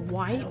antibacterial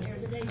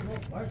wipes.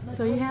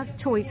 So you have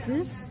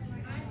choices.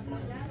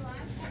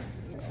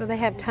 So they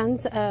have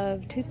tons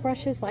of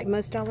toothbrushes like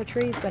most Dollar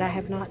Trees, but I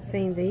have not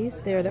seen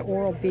these. They're the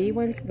Oral-B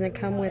ones, and they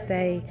come with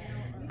a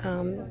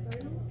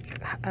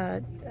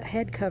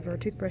head cover,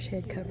 toothbrush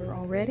head cover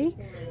already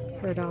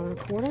for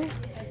 $1.25.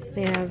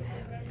 They have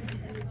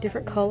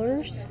different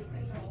colors,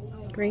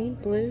 green,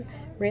 blue,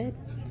 red.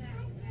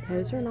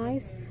 Those are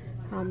nice.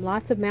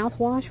 Lots of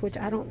mouthwash, which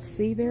I don't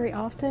see very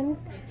often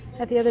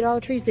at the other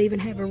Dollar Trees. They even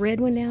have a red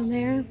one down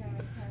there.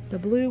 The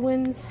blue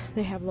ones,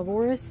 they have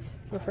Laboris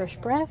for fresh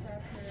breath.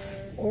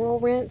 Oral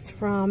rinse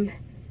from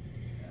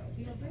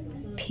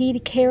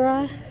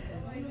Pedicara.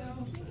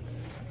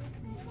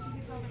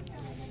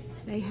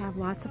 They have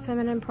lots of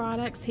feminine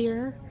products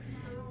here,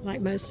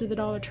 like most of the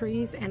Dollar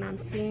Trees, and I'm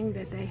seeing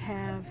that they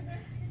have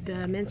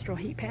the menstrual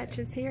heat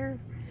patches here,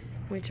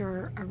 which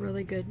are a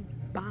really good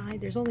buy.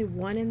 There's only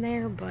one in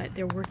there, but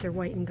they're worth their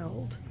weight in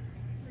gold.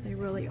 They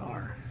really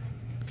are.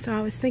 So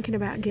I was thinking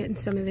about getting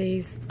some of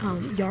these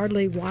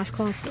Yardley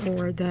washcloths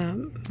or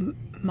the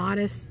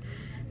Modest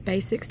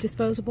Basics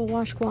disposable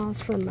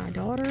washcloths for my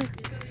daughter.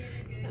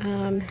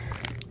 I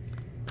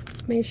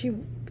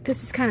mean,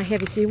 this is kind of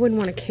heavy, so you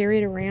wouldn't want to carry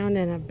it around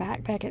in a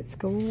backpack at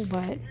school,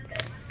 but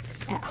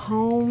at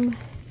home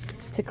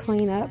to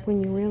clean up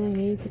when you really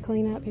need to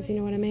clean up, if you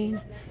know what I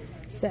mean.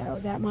 So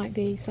that might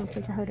be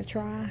something for her to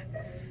try.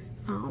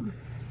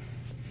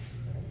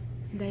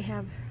 They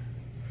have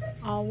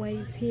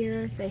Always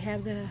here. They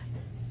have the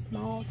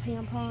small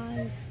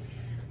tampons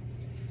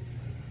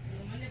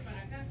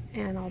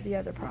and all the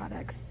other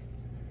products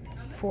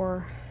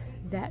for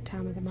that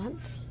time of the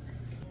month.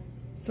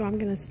 So I'm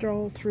going to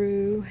stroll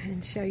through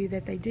and show you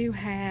that they do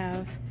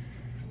have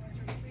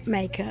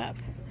makeup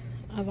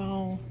of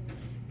all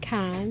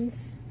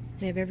kinds.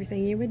 They have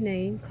everything you would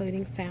need,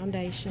 including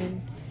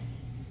foundation,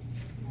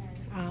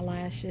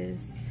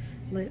 eyelashes,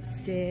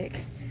 lipstick.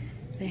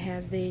 They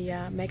have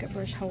the makeup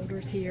brush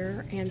holders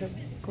here and the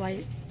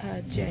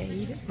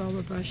jade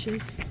roller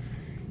brushes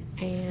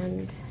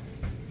and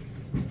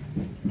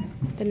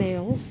the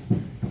nails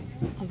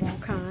of all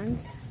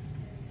kinds.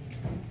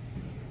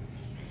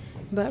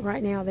 But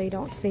right now they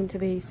don't seem to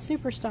be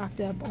super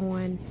stocked up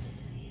on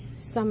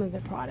some of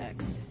the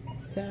products.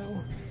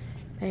 So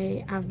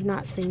I've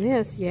not seen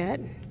this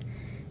yet.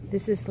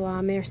 This is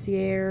La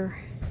Mercier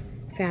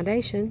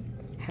foundation.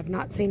 Have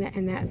not seen it,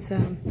 and that's a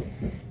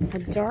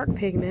dark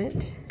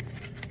pigment.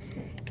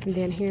 And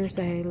then here's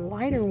a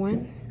lighter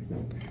one,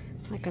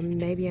 like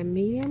maybe a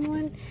medium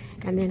one.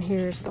 And then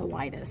here's the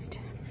lightest.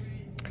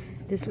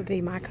 This would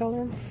be my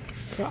color,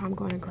 so I'm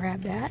going to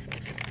grab that.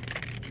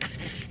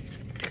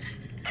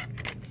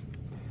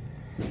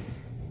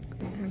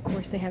 And of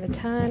course they have a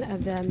ton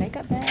of the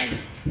makeup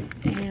bags.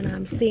 And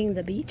I'm seeing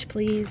the Beach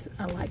Please.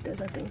 I like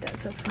those. I think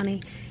that's so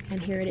funny.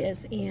 And here it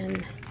is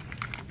in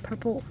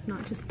purple,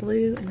 not just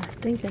blue, and I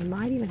think they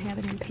might even have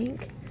it in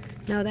pink.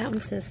 No, that one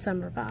says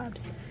Summer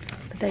Vibes,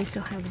 but they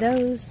still have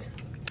those.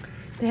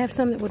 They have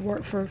some that would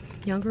work for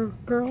younger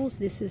girls.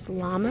 This is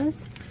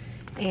Llamas,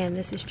 and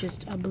this is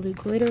just a blue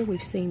glitter.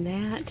 We've seen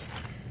that.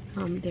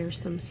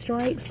 There's some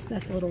stripes.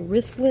 That's a little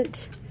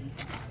wristlet.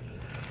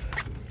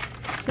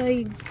 So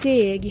you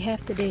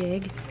have to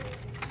dig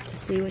to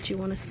see what you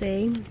want to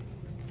see.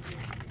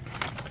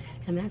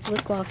 And that's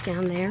lip gloss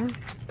down there.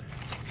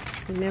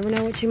 You never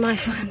know what you might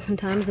find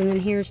sometimes. And then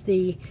here's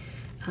the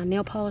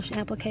nail polish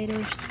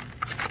applicators.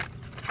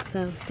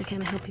 So they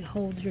kind of help you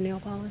hold your nail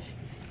polish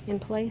in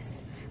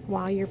place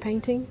while you're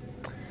painting.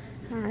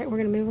 Alright, we're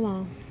going to move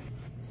along.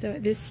 So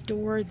at this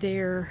store,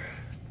 their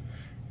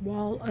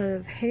wall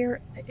of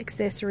hair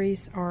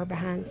accessories are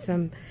behind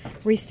some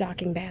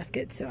restocking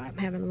baskets. So I'm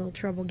having a little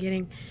trouble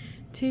getting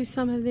to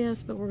some of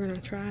this, but we're going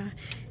to try.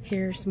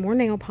 Here's more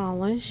nail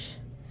polish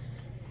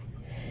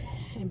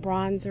and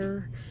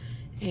bronzer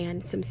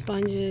and some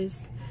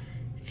sponges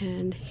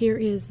And here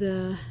is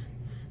the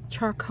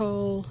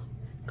charcoal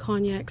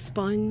cognac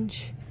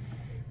sponge.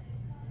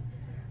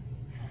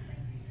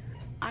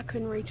 I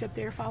couldn't reach up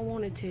there if I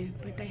wanted to,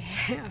 but they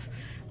have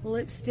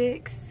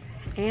lipsticks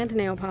and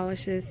nail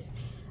polishes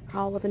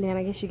all up and down.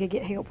 I guess you could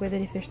get help with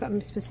it if there's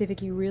something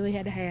specific you really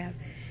had to have.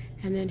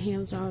 And then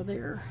here's all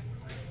their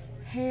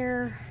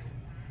hair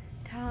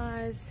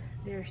ties.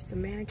 There's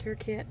some manicure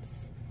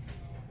kits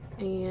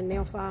and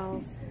nail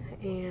files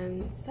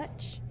and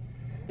such.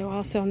 So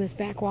also on this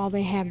back wall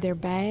they have their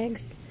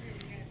bags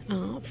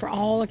for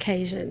all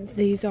occasions.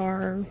 These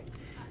are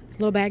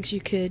little bags you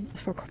could,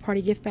 for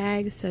party gift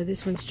bags. So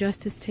this one's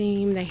Justice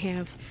Team. They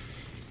have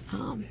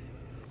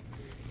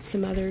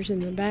some others in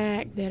the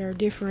back that are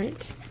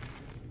different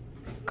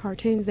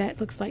cartoons. That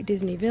looks like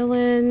Disney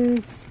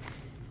villains.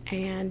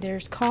 And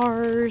there's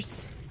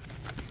cars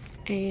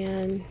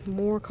and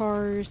more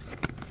cars.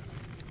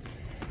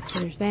 So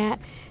there's that.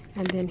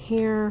 And then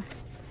here,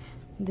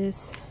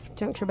 this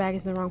juncture bag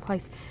is in the wrong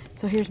place.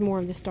 So here's more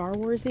of the Star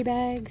Warsy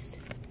bags.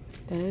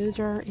 Those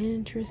are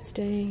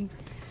interesting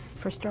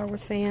for Star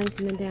Wars fans.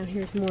 And then down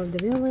here's more of the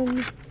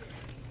villains.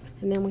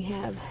 And then we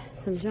have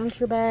some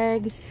juncture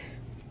bags.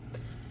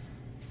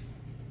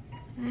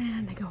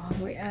 And they go all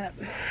the way up.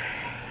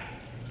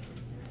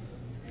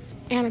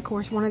 And of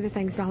course, one of the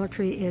things Dollar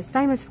Tree is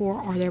famous for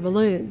are their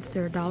balloons.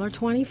 They're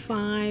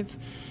 $1.25,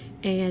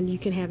 and you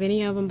can have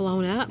any of them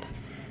blown up.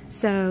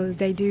 So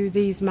they do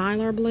these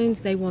Mylar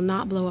balloons. They will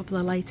not blow up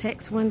the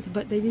latex ones,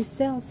 but they do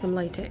sell some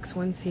latex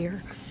ones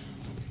here.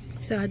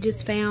 So I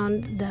just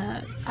found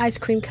the ice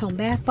cream cone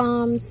bath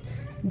bombs,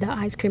 the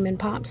ice cream and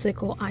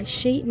popsicle ice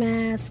sheet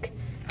mask.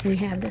 We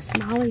have the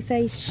smiley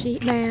face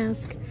sheet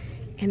mask,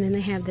 and then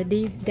they have the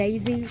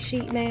daisy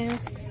sheet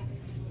masks.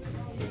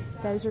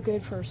 Those are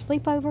good for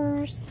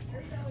sleepovers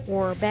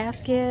or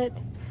basket,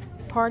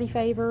 party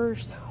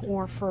favors,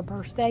 or for a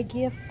birthday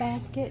gift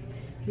basket.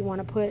 You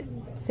want to put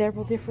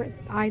several different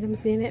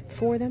items in it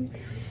for them.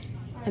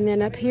 And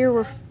then up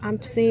here I'm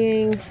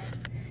seeing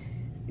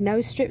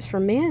nose strips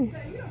for men.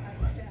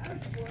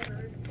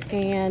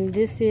 And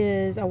this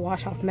is a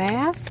wash-off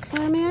mask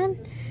for men.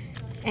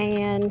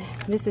 And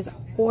this is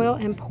oil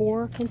and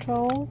pore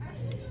control.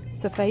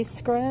 It's a face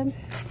scrub.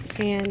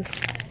 And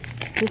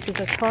this is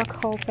a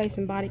charcoal face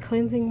and body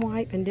cleansing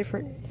wipe and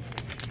different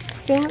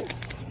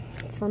scents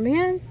for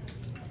men.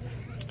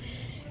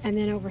 And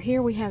then over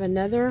here we have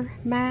another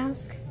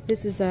mask.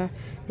 This is a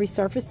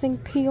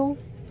resurfacing peel.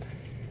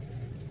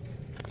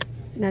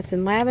 That's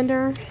in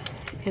lavender.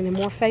 And then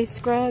more face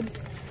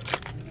scrubs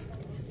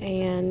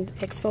and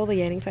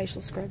exfoliating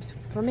facial scrubs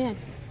for men.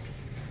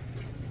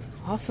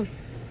 Awesome.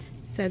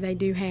 So they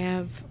do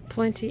have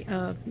plenty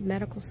of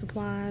medical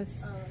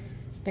supplies,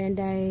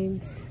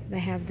 Band-Aids. They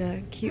have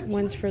the cute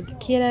ones for the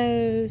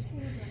kiddos.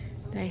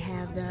 They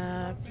have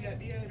the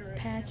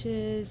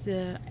patches,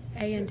 the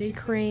A&D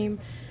cream,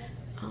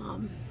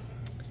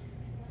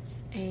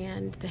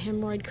 and the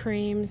hemorrhoid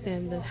creams,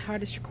 and the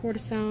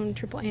hydrocortisone,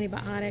 triple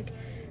antibiotic,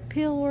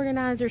 pill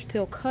organizers,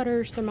 pill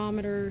cutters,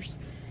 thermometers,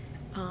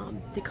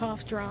 the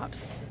cough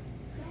drops.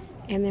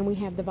 And then we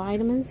have the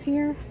vitamins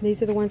here.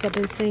 These are the ones I've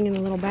been seeing in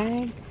the little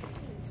bag.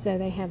 So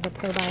they have the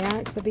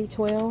probiotics, the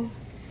B12.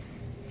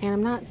 And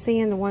I'm not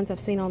seeing the ones I've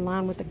seen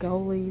online with the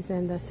goalies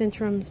and the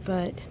Centrums,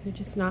 but they're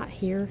just not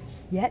here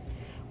yet.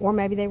 Or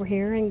maybe they were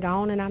here and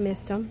gone and I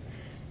missed them.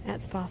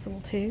 That's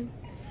possible too.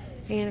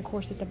 And of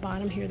course at the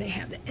bottom here they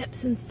have the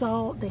Epsom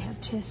salt, they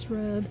have chest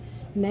rub,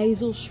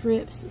 nasal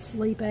strips,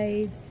 sleep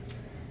aids,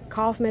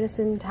 cough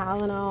medicine,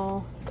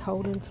 Tylenol,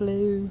 cold and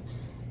flu,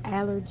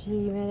 allergy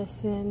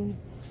medicine.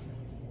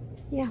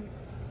 Yeah.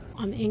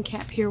 On the end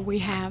cap here we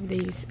have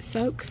these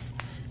soaks.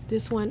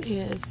 This one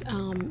is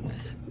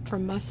for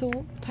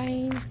muscle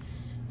pain,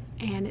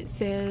 and it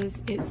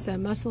says it's a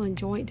muscle and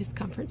joint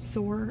discomfort,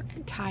 sore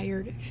and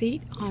tired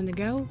feet on the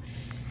go.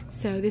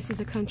 So this is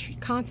a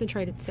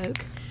concentrated soak.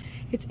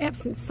 It's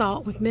Epsom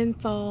salt with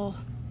menthol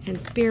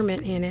and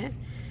spearmint in it.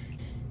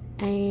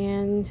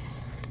 And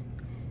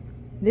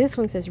this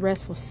one says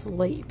restful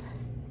sleep.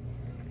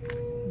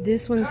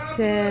 This one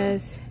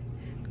says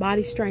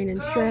body strain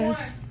and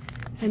stress.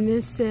 And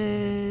this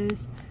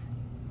says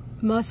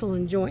muscle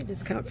and joint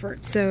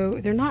discomfort. So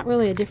they're not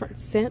really a different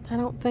scent, I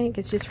don't think.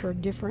 It's just for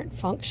different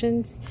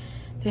functions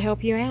to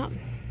help you out.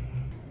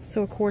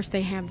 So of course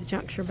they have the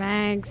juncture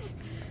bags.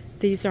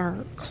 These are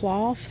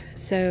cloth,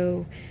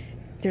 so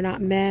they're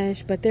not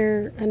mesh, but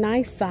they're a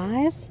nice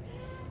size.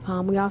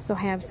 We also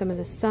have some of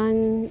the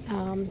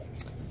sun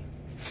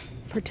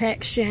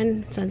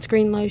protection,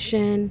 sunscreen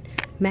lotion,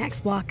 Max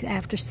Block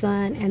After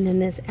Sun, and then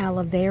this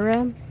aloe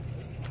vera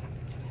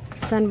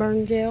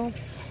sunburn gel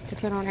to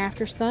put on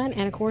after sun,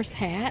 and of course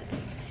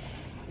hats.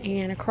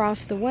 And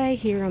across the way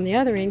here on the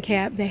other end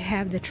cap they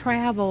have the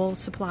travel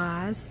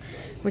supplies,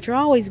 which are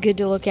always good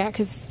to look at,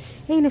 because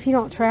even if you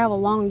don't travel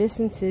long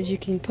distances, you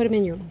can put them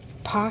in your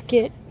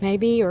pocket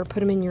maybe, or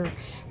put them in your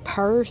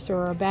purse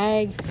or a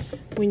bag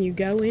when you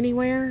go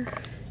anywhere.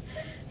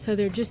 So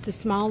they're just the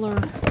smaller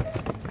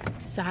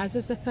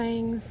sizes of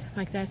things.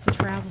 Like that's a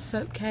travel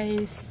soap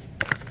case,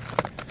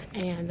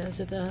 and those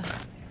are the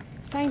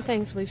same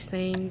things we've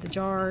seen, the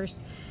jars,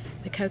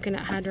 the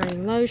coconut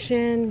hydrating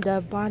lotion,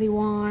 Dove body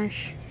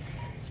wash.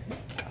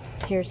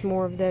 Here's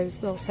more of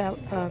those little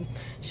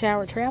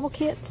shower travel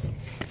kits.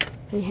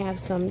 We have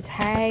some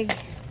Tag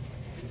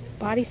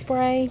body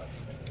spray.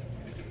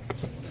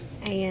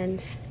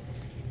 And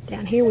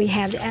down here we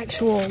have the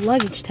actual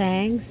luggage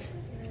tags.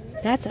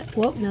 That's a,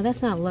 well, no,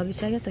 that's not a luggage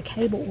tag, that's a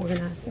cable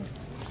organizer.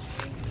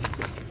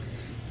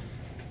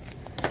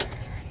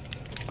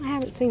 I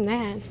haven't seen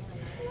that.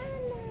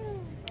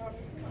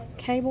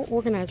 Cable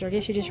organizer. I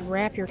guess you just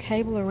wrap your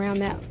cable around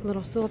that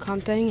little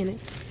silicone thing and it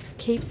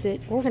keeps it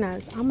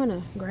organized. I'm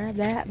gonna grab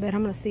that, but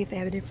I'm gonna see if they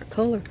have a different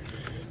color.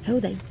 Oh,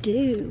 they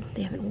do.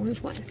 They have an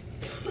orange one.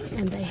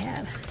 And they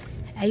have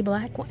a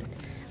black one.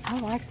 I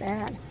like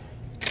that.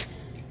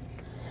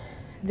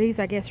 These,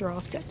 I guess, are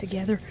all stuck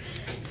together.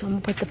 So I'm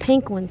gonna put the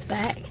pink ones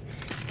back.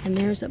 And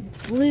there's a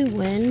blue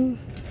one.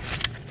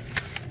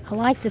 I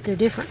like that they're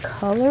different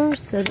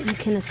colors so that you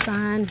can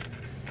assign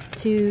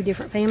to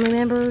different family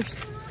members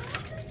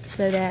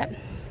so that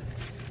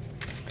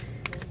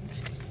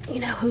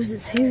you know whose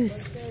is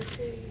whose.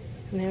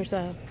 And there's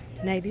a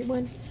navy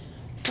one.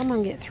 So I'm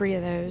gonna get 3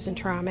 of those and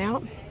try them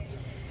out.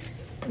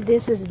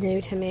 This is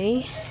new to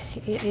me.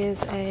 It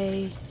is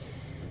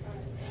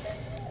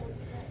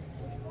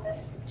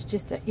it's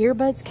just an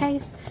earbuds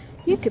case.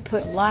 You could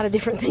put a lot of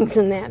different things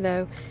in that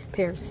though.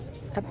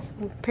 A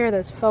pair of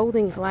those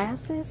folding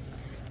glasses.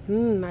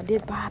 I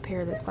did buy a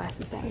pair of those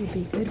glasses. That would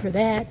be good for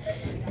that.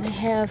 And they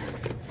have,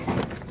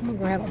 I'm gonna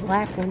grab a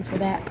black one for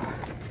that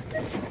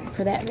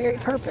very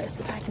purpose.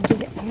 If I can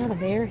get it out of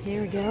there.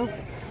 Here we go.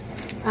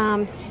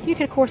 You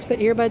could of course put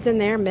earbuds in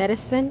there,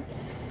 medicine,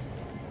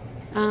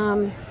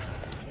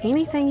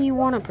 anything you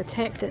want to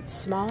protect that's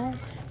small,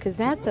 because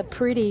that's a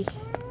pretty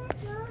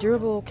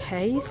durable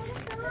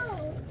case.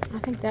 I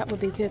think that would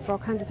be good for all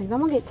kinds of things. I'm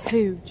gonna get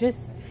 2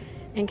 just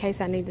in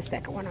case I need the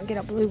second one. I'll get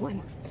a blue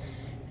one.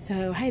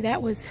 So hey,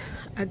 that was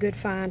a good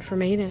find for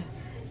me to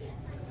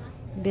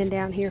been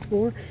down here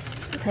for.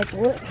 Take a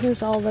look.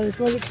 Here's all those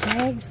luggage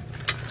tags.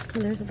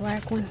 And there's a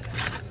black one.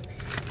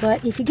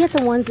 But if you get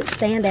the ones that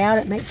stand out,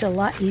 it makes it a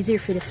lot easier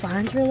for you to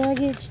find your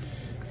luggage.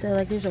 So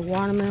like there's a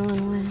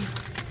watermelon one.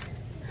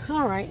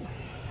 Alright.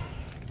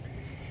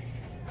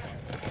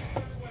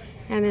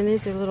 And then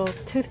there's a little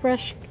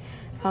toothbrush.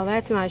 Oh,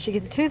 that's nice. You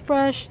get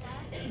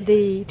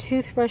the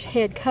toothbrush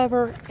head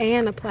cover,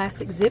 and a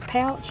plastic zip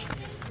pouch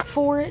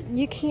for it.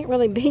 You can't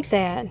really beat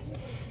that.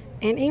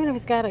 And even if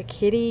it's got a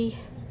kitty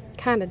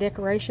kind of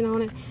decoration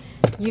on it,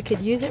 you could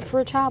use it for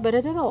a child, but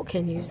an adult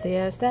can use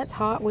this. That's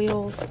Hot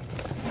Wheels.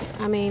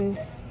 I mean,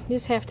 you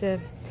just have to,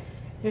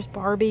 there's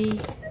Barbie.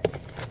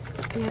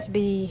 You have to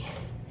be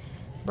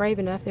brave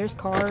enough. There's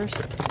Cars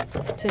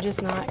to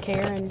just not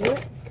care and do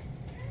it.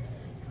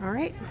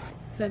 Alright,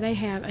 so they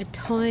have a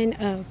ton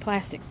of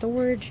plastic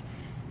storage.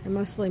 They're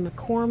mostly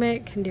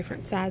McCormick in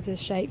different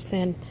sizes, shapes,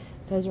 and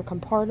those are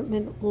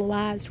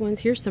compartmentalized ones.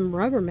 Here's some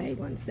Rubbermaid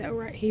ones though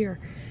right here,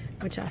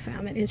 which I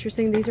found that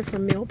interesting. These are for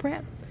meal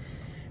prep,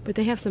 but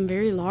they have some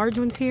very large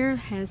ones here.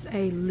 Has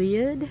a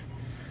lid.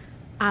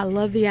 I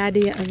love the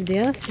idea of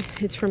this.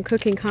 It's from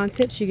Cooking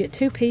Concepts. You get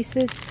 2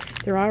 pieces.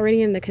 They're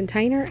already in the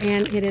container,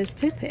 and it is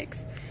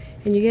toothpicks,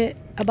 and you get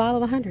a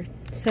bottle of 100.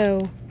 So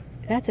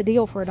that's a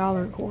deal for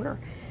 $1.25.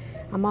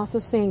 I'm also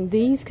seeing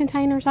these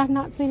containers I've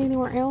not seen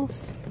anywhere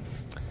else.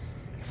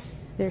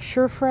 They're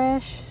Sure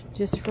Fresh,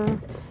 just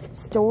for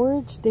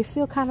storage. They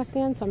feel kind of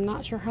thin, so I'm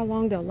not sure how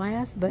long they'll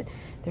last, but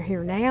they're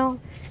here now.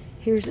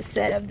 Here's a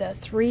set of the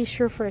 3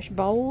 Sure Fresh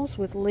bowls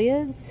with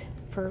lids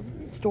for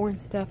storing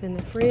stuff in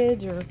the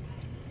fridge or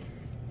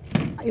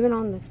even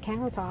on the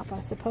countertop, I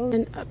suppose.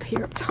 And up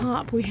here up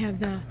top, we have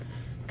the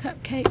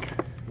cupcake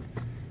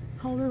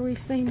holder we've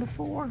seen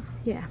before.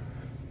 Yeah.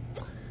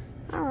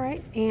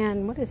 Alright,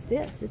 and what is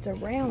this? It's a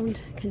round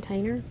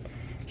container.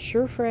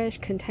 Sure Fresh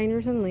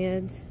containers and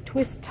lids,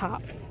 twist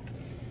top.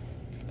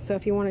 So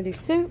if you want to do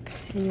soup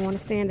and you want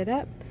to stand it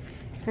up,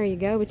 there you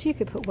go. But you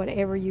could put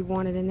whatever you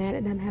wanted in that.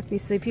 It doesn't have to be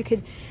soup. You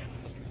could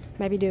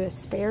maybe do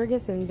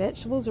asparagus and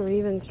vegetables, or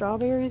even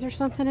strawberries or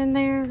something in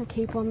there to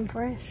keep them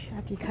fresh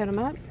after you cut them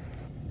up.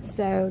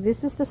 So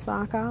this is the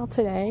sock aisle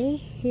today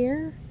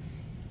here,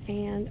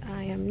 and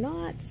I am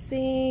not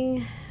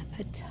seeing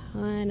a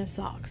ton of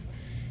socks.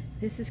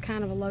 This is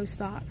kind of a low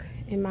stock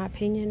in my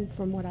opinion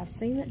from what I've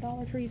seen that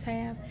DollarTrees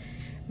have,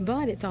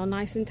 but it's all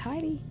nice and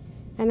tidy,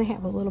 and they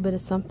have a little bit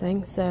of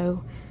something.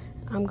 So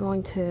I'm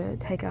going to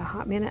take a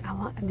hot minute.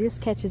 This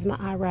catches my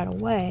eye right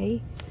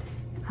away.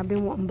 I've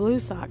been wanting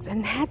blue socks,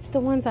 and that's the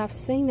ones I've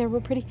seen. They're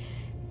real pretty,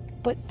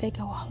 but they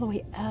go all the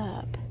way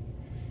up,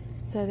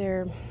 so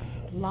they're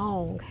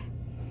long.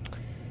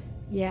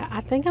 Yeah,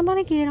 I think I'm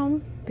gonna get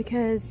them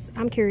because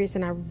I'm curious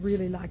and I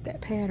really like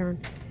that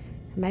pattern.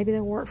 Maybe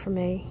they'll work for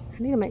me. I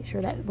need to make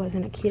sure that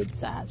wasn't a kid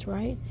size,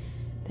 right?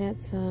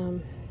 That's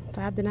 5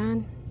 to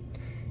 9.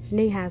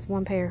 Knee high's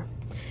 1 pair.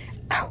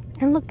 Oh,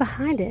 and look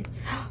behind it.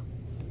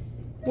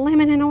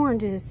 Lemon and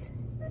oranges.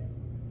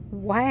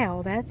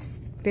 Wow,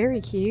 that's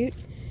very cute.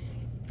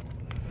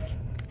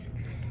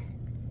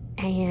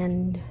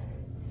 And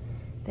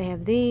They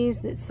have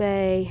these that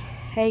say,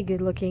 hey,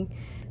 good looking,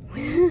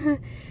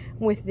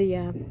 with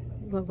the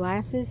little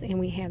glasses. And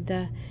we have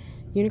the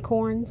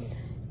unicorns,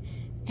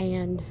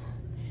 and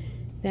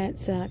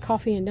that's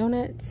coffee and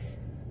donuts.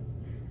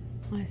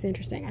 Well, that's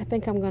interesting. I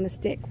think I'm going to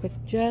stick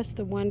with just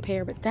the one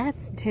pair, but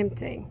that's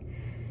tempting.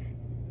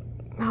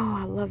 Oh,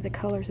 I love the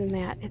colors in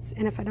that.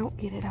 And if I don't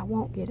get it, I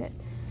won't get it.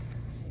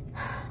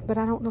 But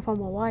I don't know if I'm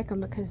going to like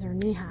them because they're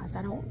knee highs.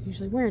 I don't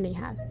usually wear knee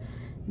highs.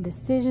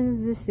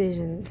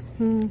 Decisions.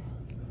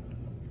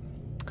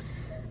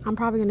 I'm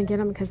probably going to get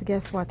them because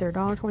guess what? They're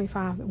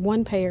 $1.25,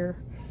 one pair.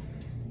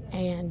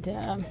 And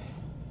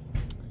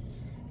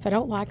if I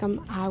don't like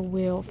them, I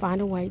will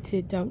find a way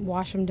to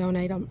wash them,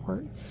 donate them,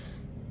 or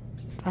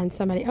find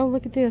somebody. Oh,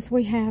 look at this.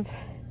 We have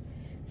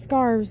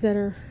scarves that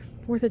are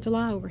 4th of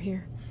July over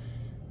here.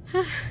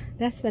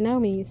 That's the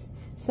Nomies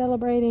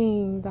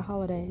celebrating the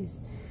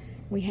holidays.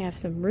 We have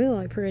some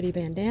really pretty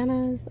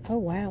bandanas. Oh,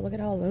 wow. Look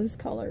at all those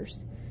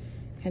colors.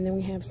 And then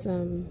we have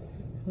some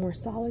more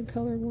solid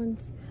colored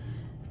ones.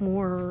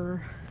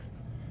 More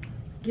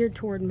geared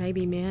toward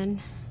maybe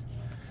men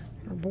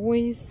or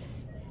boys.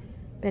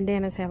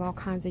 Bandanas have all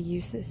kinds of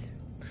uses.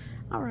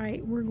 All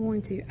right, we're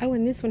going to... Oh,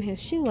 and this one has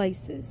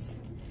shoelaces.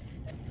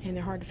 And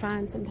they're hard to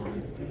find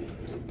sometimes.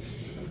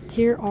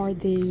 Here are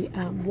the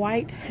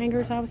white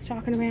hangers I was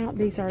talking about.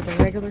 These are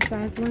the regular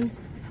size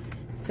ones.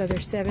 So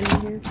there's 7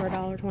 in here for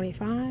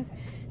 $1.25,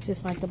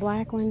 just like the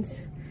black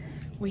ones.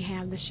 We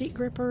have the sheet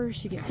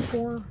grippers. You get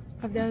 4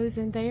 of those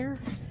in there.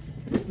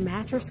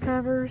 Mattress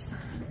covers.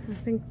 I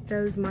think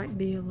those might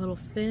be a little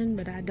thin,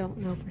 but I don't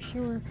know for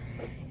sure.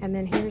 And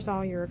then here's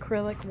all your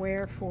acrylic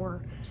wear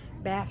for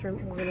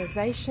bathroom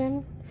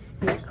organization.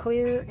 You get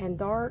clear and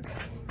dark.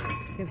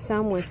 You have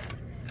some with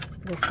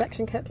the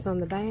suction cups on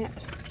the back,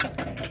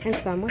 and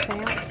some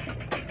without.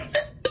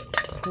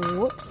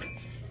 Whoops.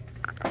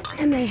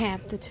 And they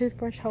have the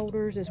toothbrush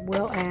holders as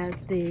well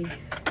as the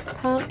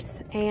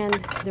pumps and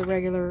the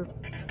regular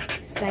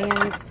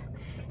stands.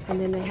 And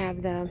then they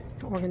have the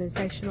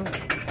organizational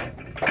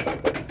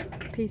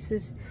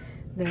pieces,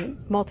 the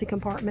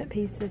multi-compartment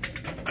pieces.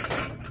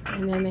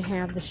 And then they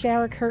have the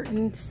shower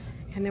curtains.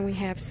 And then we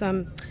have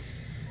some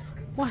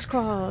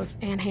washcloths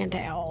and hand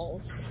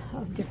towels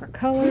of different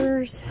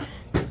colors.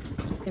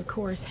 Of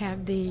course,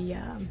 have the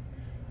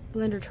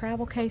blender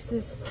travel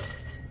cases.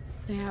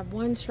 They have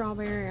 1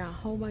 strawberry, a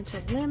whole bunch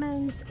of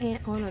lemons, and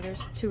oh no,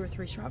 there's 2 or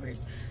 3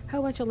 strawberries. A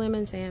whole bunch of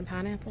lemons and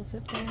pineapples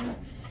up there.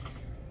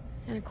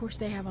 And of course,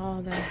 they have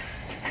all the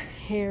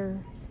hair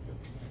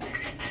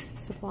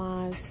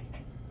supplies.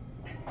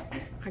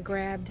 I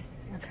grabbed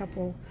a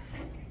couple,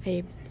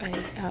 a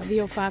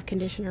VO5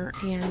 conditioner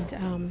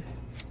and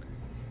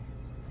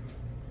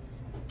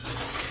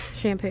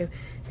shampoo.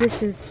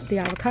 This is the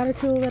avocado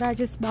tool that I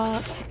just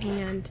bought,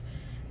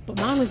 but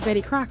mine was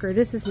Betty Crocker.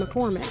 This is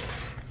McCormick.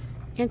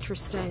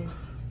 Interesting.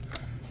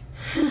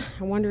 I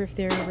wonder if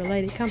they're a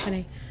related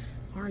company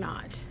or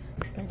not.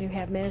 I do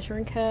have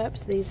measuring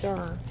cups. These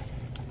are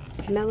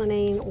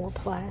melamine or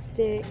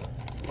plastic.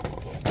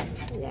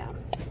 Yeah,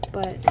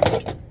 but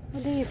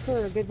they'll do you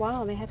for a good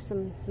while. They have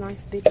some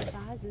nice big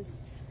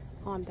sizes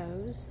on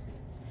those.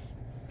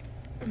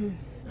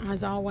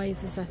 As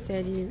always, as I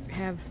said, you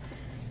have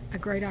a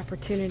great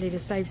opportunity to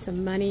save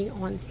some money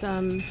on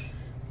some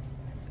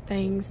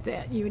things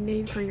that you would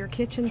need for your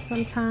kitchen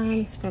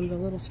sometimes, from the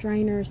little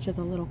strainers to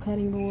the little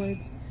cutting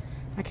boards.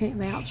 I can't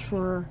vouch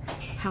for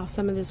how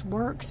some of this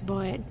works,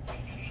 but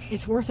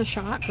it's worth a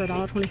shot for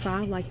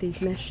 $1.25, like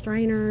these mesh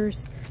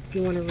strainers.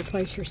 You want to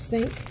replace your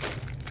sink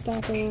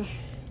stopper,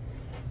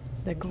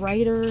 the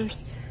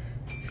graters,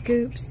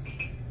 scoops.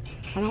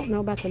 I don't know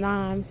about the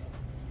knives,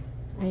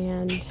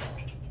 and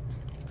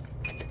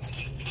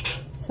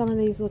some of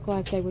these look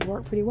like they would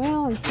work pretty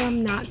well, and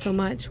some not so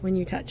much when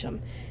you touch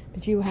them.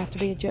 But you will have to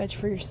be a judge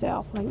for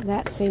yourself. Like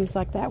that seems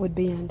like that would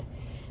bend.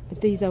 But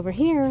these over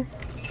here,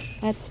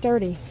 that's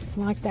sturdy. I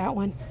like that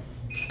one.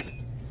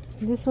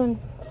 This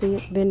one, see,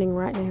 it's bending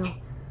right now.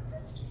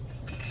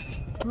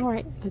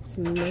 Alright, let's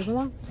move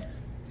along.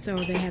 So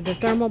they have the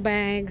thermal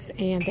bags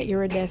and the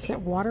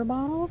iridescent water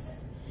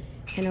bottles.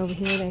 And over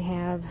here they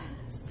have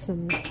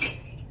some,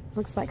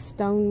 looks like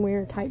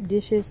stoneware type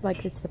dishes.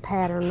 Like it's the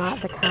pattern,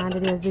 not the kind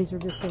it is. These are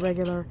just the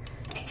regular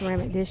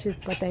ceramic dishes,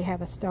 but they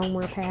have a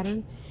stoneware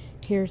pattern.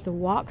 Here's the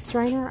wok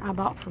strainer I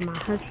bought for my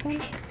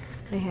husband.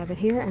 They have it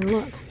here, and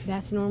look,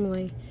 that's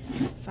normally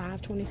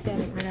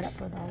 $5.27. I got it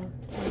for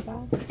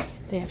 $1.25.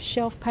 They have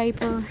shelf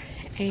paper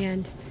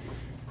and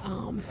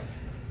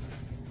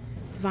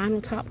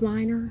vinyl top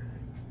liner.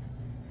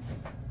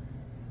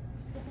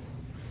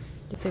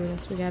 Let's see what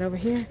else we got over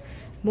here.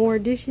 More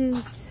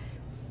dishes.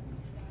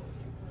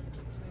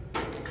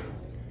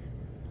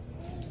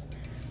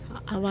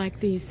 I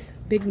like these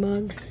big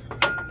mugs.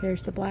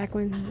 There's the black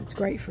one. It's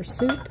great for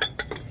soup.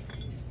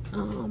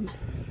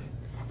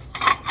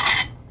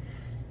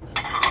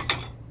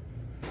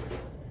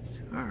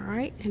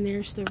 Alright, and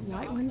there's the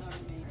white ones.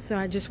 So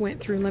I just went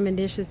through lemon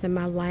dishes in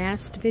my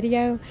last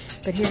video,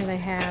 but here they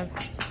have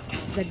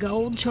the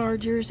gold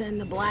chargers and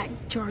the black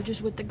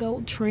chargers with the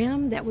gold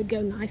trim that would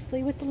go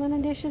nicely with the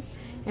lemon dishes.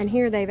 And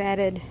here they've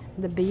added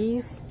the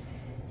bees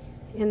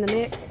in the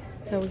mix.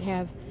 So we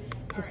have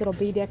this little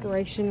bee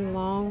decoration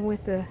along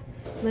with the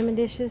lemon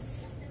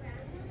dishes.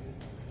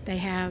 They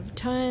have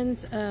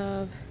tons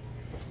of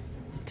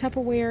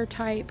Tupperware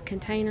type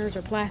containers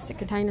or plastic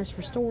containers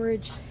for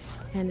storage.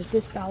 And at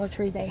this Dollar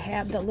Tree they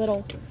have the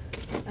little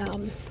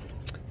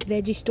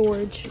veggie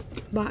storage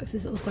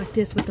boxes that look like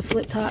this with the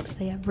flip tops.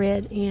 They have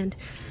red and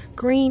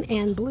green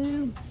and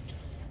blue.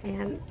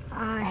 And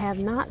I have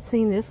not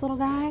seen this little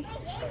guy.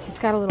 It's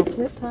got a little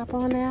flip top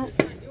on that.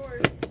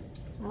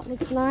 That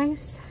looks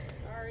nice.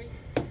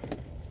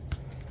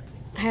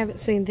 I haven't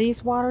seen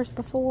these waters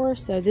before.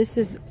 So this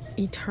is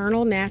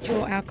Eternal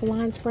Natural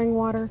Alkaline Spring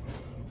Water.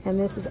 And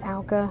this is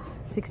Alka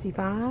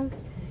 65.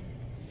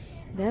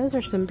 Those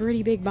are some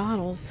pretty big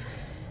bottles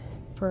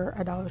for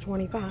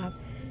 $1.25.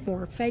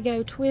 More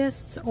Faygo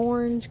Twists,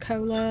 orange,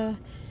 cola,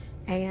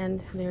 and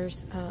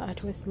there's a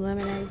twisted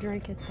lemonade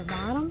drink at the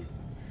bottom.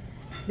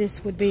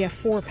 This would be a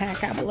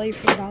 4-pack, I believe,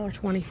 for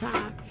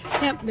 $1.25.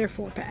 Yep, they're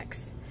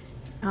 4-packs.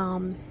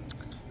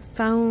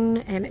 Phone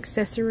and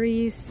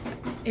accessories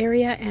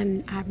area,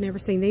 and I've never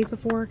seen these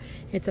before.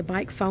 It's a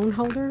bike phone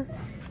holder,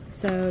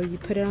 so you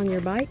put it on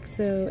your bike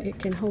so it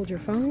can hold your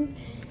phone.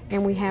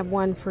 And we have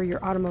one for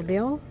your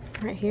automobile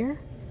right here.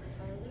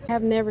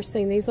 I've never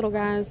seen these little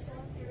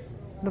guys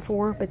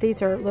before, but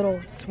these are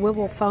little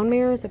swivel phone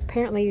mirrors.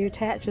 Apparently you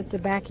attach just the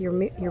back of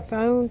your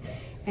phone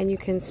and you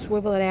can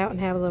swivel it out and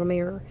have a little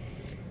mirror.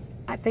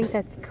 I think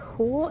that's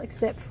cool,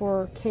 except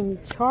for, can you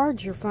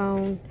charge your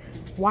phone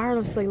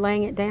wirelessly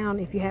laying it down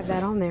if you have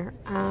that on there?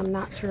 I'm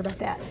not sure about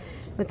that.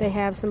 But they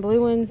have some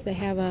blue ones. They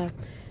have a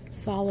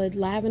solid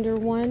lavender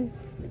one,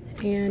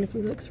 and if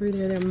we look through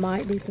there, there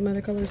might be some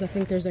other colors. I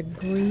think there's a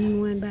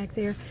green one back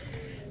there.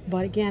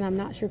 But again, I'm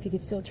not sure if you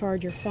could still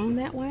charge your phone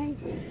that way.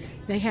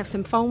 They have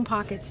some phone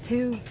pockets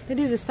too. They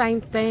do the same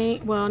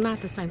thing. Well, not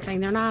the same thing.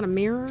 They're not a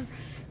mirror,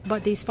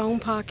 but these phone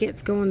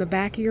pockets go on the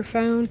back of your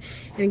phone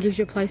and it gives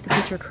you a place to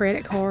put your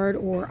credit card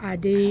or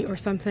ID or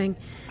something.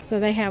 So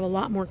they have a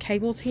lot more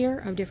cables here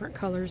of different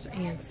colors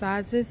and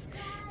sizes.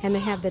 And they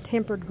have the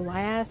tempered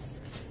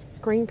glass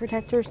screen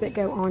protectors that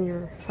go on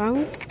your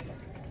phones.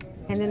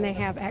 And then they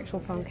have actual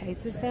phone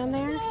cases down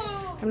there.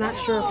 I'm not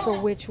sure for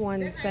which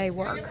ones they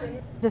work.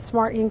 The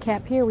smart end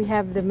cap here, we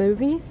have the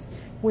movies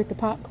with the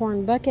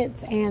popcorn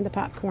buckets and the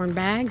popcorn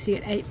bags. You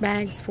get 8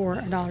 bags for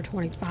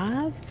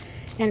 $1.25.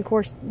 And of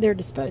course, they're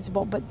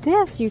disposable. But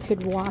this you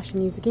could wash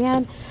and use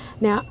again.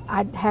 Now,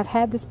 I have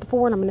had this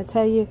before, and I'm going to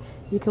tell you,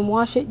 you can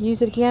wash it,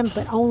 use it again,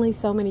 but only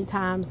so many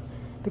times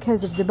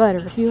because of the butter.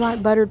 If you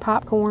like buttered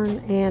popcorn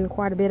and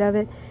quite a bit of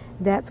it,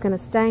 that's going to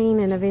stain,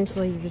 and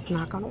eventually you're just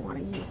not going to want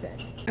to use it.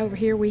 Over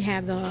here we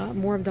have the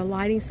more of the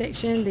lighting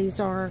section. These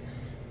are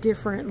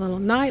different little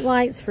night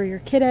lights for your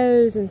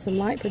kiddos and some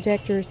light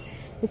projectors.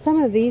 But some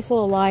of these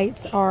little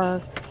lights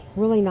are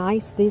really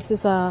nice. This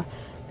is a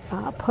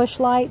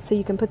push light, so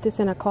you can put this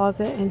in a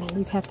closet and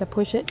you have to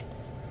push it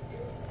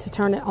to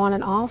turn it on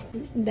and off.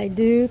 They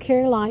do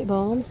carry light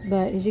bulbs,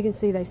 but as you can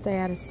see, they stay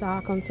out of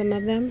stock on some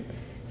of them,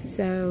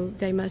 so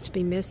they must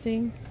be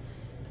missing.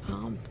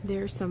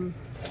 There's some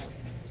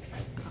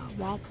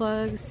wall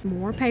plugs,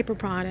 more paper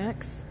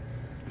products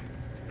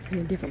in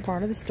a different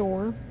part of the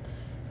store.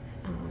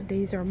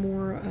 These are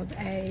more of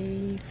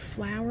a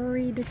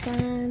flowery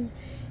design,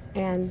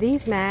 and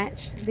these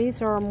match.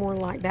 These are more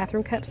like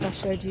bathroom cups I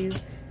showed you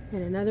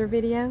in another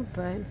video,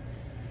 but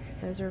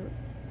those are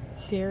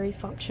very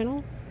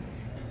functional.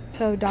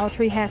 So Dollar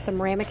Tree has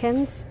some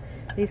ramekins.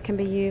 These can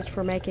be used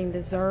for making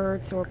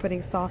desserts or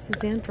putting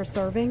sauces in for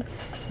serving,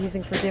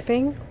 using for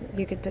dipping.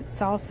 You could put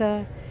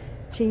salsa,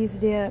 cheese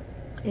dip,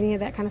 any of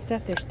that kind of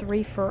stuff. There's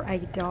 3 for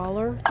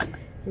 $1.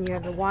 And you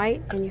have the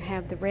white and you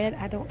have the red.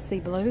 I don't see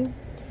blue.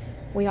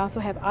 We also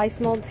have ice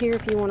molds here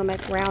if you want to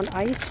make round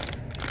ice.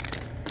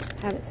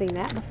 Haven't seen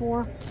that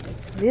before.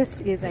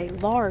 This is a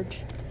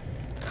large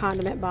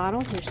condiment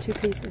bottle. There's 2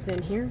 pieces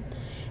in here.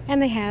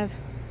 And they have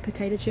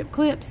potato chip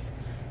clips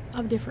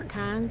of different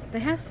kinds. They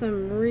have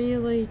some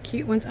really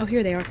cute ones. Oh,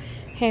 here they are.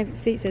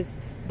 See, it says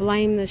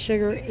blame the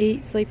sugar,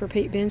 eat, sleep,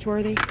 repeat, binge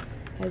worthy.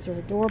 Those are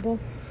adorable.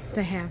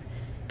 They have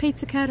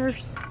pizza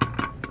cutters.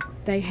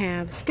 They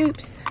have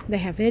scoops. They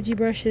have veggie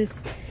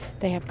brushes.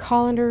 They have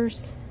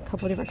colanders, a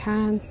couple of different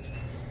kinds.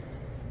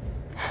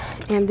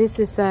 And this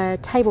is a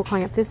table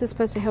clamp. This is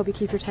supposed to help you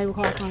keep your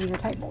tablecloth on your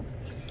table.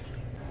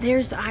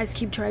 There's the ice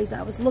cube trays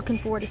I was looking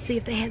for to see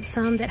if they had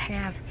some that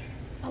have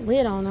a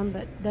lid on them,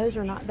 but those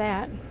are not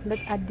that. But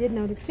I did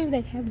notice too,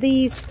 they have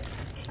these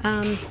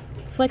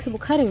flexible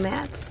cutting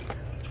mats.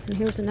 And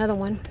here's another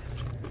one.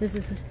 This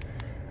is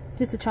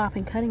just a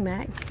chopping cutting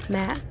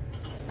mat.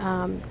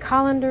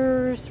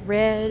 Colanders,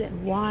 red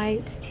and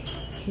white.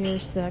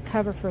 Here's the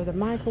cover for the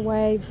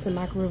microwave, some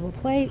microwavable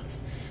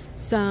plates,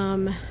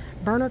 some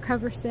burner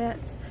cover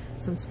sets,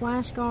 some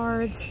splash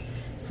guards,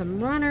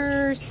 some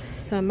runners,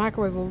 some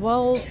microwavable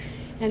bowls,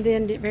 And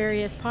then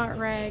various pot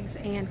rags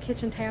and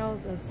kitchen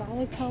towels of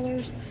solid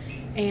colors.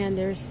 And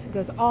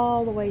goes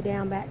all the way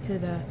down back to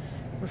the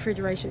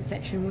refrigeration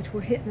section, which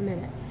we'll hit in a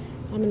minute.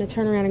 I'm going to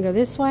turn around and go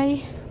this way,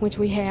 which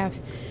we have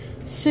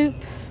soup,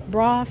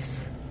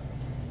 broths,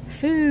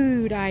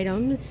 food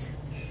items.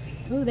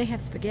 Ooh, they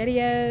have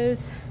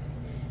SpaghettiOs,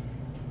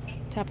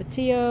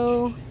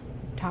 Tapatio,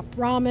 top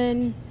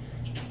ramen,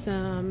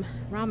 some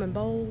ramen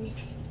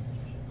bowls,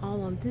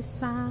 all on this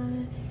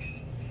side.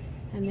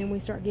 And then we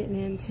start getting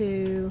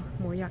into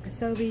more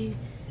yakisobe,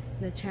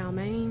 the chow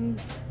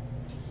meins.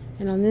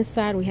 And on this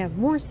side we have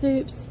more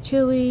soups,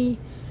 chili,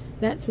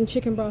 that's some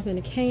chicken broth in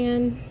a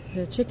can,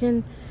 the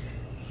chicken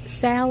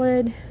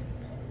salad,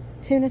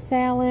 tuna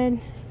salad,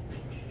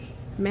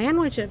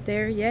 manwich up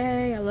there,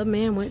 yay, I love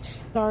manwich.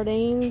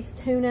 Sardines,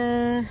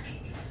 tuna,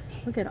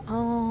 look at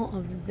all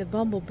of the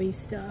bumblebee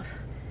stuff.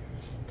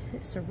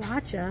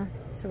 Sriracha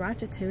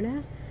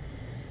tuna,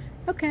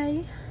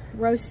 okay,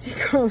 roasted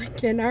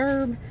garlic and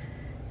herb,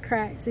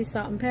 cracked sea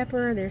salt and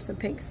pepper. There's some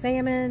pink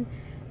salmon.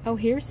 Oh,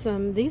 here's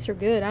some, these are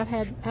good. I've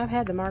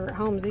had the Margaret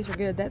Holmes, these are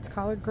good. That's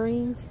collard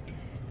greens.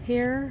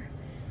 Here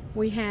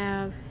we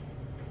have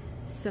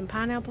some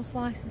pineapple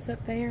slices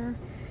up there.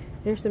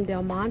 There's some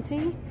Del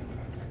Monte.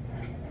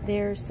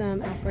 There's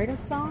some Alfredo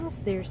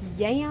sauce. There's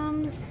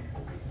yams.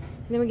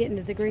 And then we get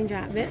into the green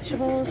giant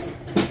vegetables.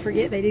 Don't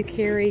forget they do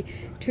carry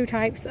 2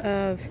 types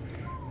of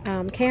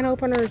can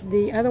openers.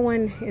 The other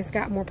one has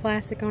got more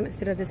plastic on it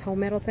instead of this whole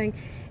metal thing.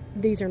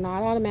 These are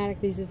not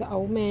automatic. These are the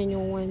old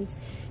manual ones.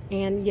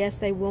 And yes,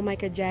 they will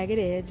make a jagged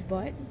edge,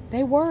 but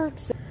they work.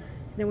 So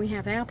then we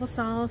have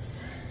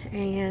applesauce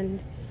and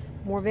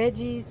more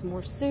veggies,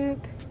 more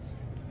soup.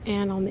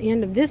 And on the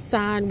end of this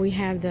side, we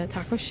have the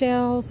taco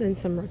shells and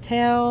some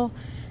rotel,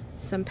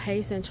 some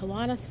paste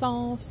enchilada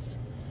sauce,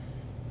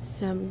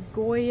 some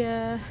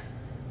Goya.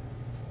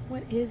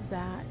 What is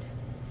that?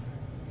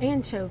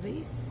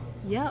 Anchovies.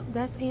 Yep,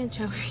 that's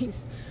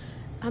anchovies.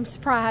 I'm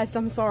surprised.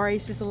 I'm sorry.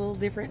 It's just a little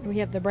different. We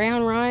have the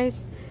brown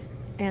rice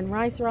and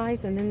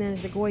rice, and then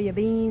there's the Goya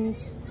beans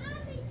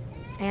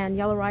and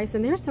yellow rice.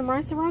 And there's some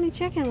rice-a-roni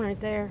chicken right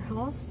there.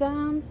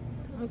 Awesome.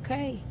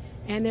 Okay.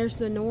 And there's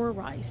the Knorr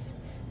rice.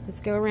 Let's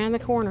go around the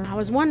corner. I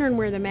was wondering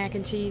where the mac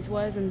and cheese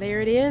was, and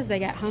there it is. They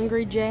got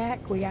Hungry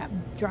Jack. We got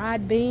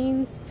dried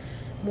beans,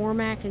 more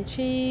mac and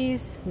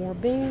cheese, more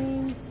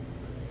beans.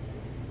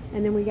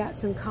 And then we got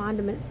some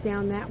condiments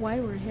down that way.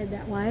 We're gonna head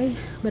that way.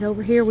 But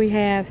over here we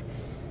have,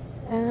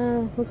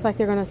 looks like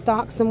they're gonna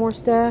stock some more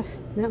stuff.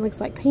 That looks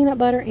like peanut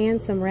butter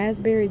and some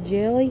raspberry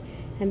jelly.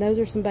 And those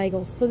are some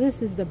bagels. So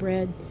this is the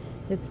bread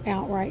that's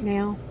out right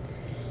now.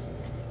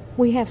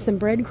 We have some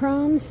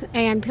breadcrumbs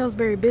and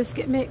Pillsbury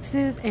biscuit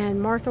mixes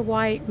and Martha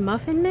White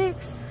muffin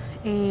mix.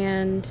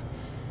 And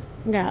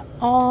we got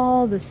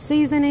all the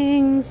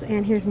seasonings.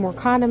 And here's more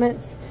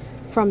condiments,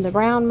 from the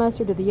brown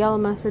mustard to the yellow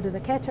mustard to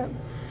the ketchup.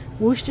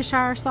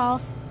 Worcestershire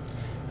sauce,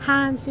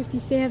 Heinz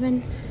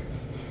 57,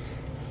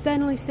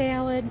 Sunny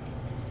salad,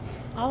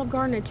 Olive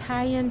Garden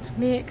Italian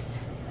mix,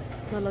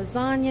 the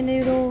lasagna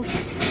noodles,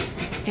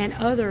 and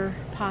other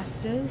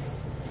pastas.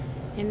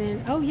 And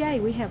then, oh yay,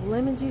 we have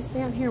lemon juice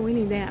down here. We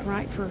need that,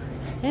 right?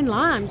 And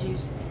lime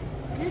juice.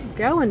 Good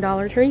going,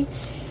 Dollar Tree.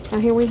 Now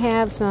here we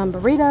have some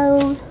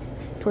burrito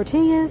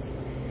tortillas,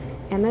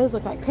 and those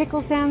look like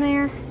pickles down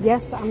there.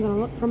 Yes, I'm gonna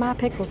look for my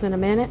pickles in a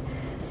minute.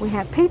 We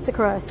have pizza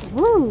crust.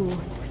 Woo!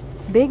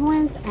 Big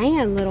ones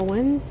and little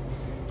ones.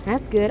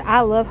 That's good. I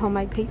love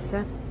homemade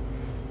pizza.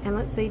 And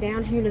let's see,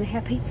 down here, do they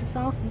have pizza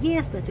sauce?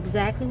 Yes, that's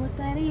exactly what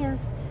that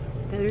is.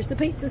 There's the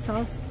pizza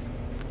sauce.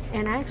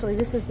 And actually,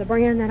 this is the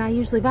brand that I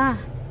usually buy.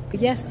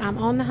 But yes, I'm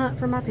on the hunt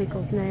for my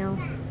pickles now.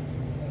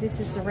 This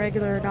is the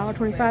regular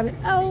 $1.25. And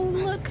oh,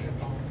 look,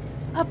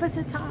 up at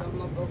the top.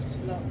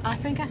 I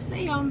think I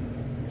see them.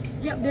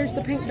 Yep, there's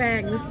the pink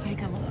bag. Let's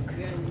take a look.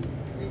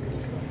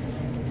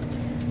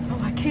 Oh,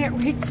 I can't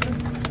reach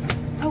them.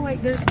 Oh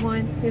wait, there's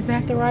one. Is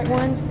that the right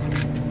one?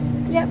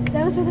 Yep,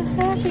 those are the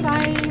sassy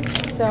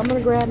bites. So I'm gonna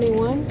grab me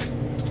one.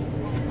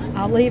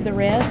 I'll leave the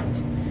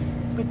rest.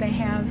 But they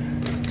have,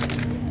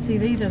 see,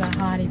 these are the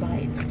hottie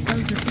bites.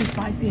 Those are too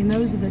spicy, and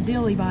those are the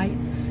dilly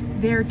bites.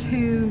 They're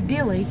too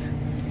dilly,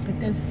 but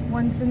this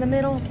one's in the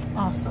middle,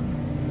 awesome.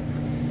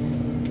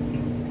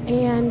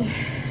 And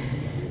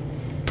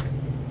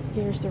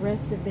here's the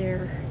rest of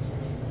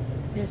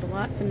there's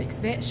lots of mixed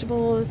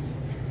vegetables.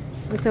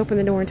 Let's open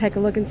the door and take a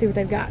look and see what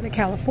they've got. The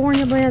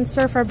California blend,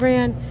 stir-fry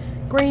blend,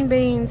 green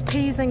beans,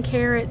 peas and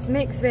carrots,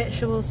 mixed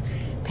vegetables,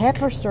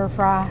 pepper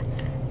stir-fry.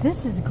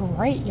 This is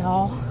great,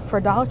 y'all.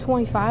 For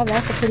 $1.25,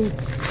 that's a pretty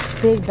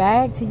big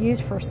bag to use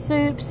for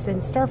soups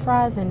and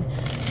stir-fries and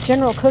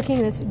general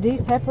cooking.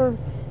 These pepper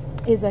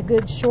is a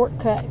good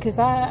shortcut because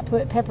I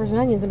put peppers and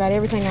onions in about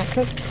everything I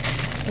cook.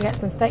 We got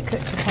some steak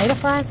cooked potato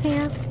fries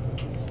here.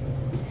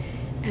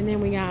 And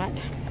then we got,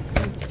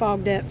 it's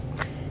fogged up,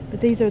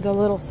 but these are the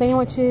little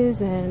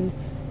sandwiches and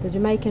the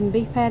Jamaican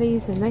beef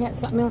patties, and they got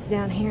something else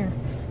down here.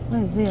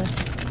 What is this?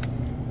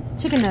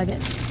 Chicken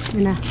nuggets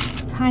in a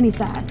tiny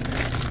size.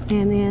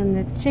 And then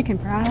the chicken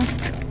fries,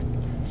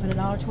 but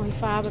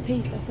 $1.25 a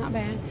piece. That's not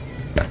bad.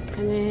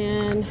 And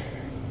then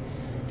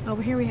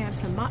over here we have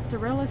some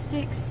mozzarella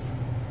sticks,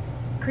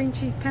 cream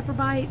cheese pepper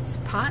bites,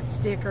 pot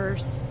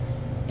stickers,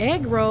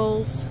 egg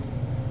rolls,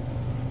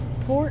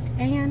 pork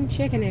and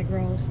chicken egg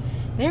rolls.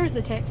 There's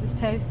the Texas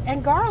toast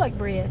and garlic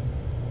bread.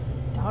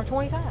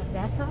 $1.25.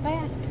 That's not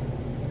bad.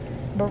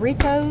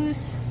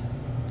 Burritos,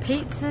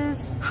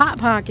 pizzas, Hot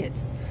Pockets.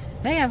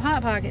 They have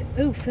Hot Pockets.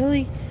 Ooh,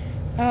 Philly.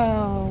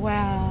 Oh,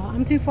 wow.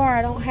 I'm too far.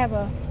 I don't have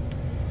a...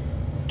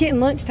 It's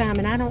getting lunchtime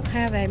and I don't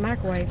have a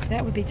microwave.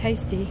 That would be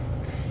tasty.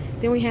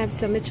 Then we have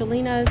some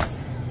Michelinas.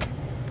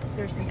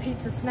 There's some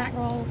pizza snack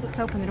rolls. Let's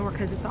open the door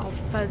because it's all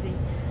fuzzy.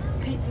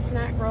 Pizza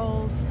snack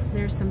rolls.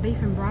 There's some beef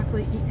and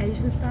broccoli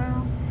Asian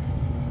style.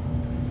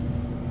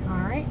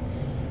 Alright.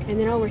 And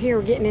then over here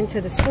we're getting into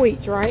the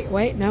sweets, right?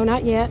 Wait, no,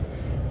 not yet.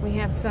 We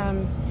have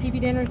some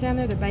TV dinners down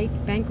there. The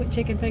banquet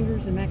chicken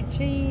fingers and mac and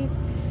cheese.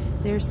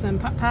 There's some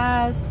pot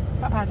pies.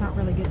 Pot pies aren't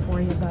really good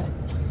for you, but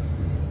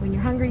when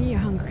you're hungry, you're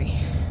hungry.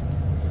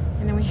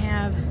 And then we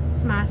have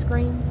some ice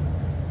creams.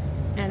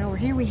 And over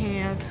here we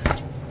have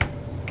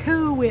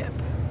Cool Whip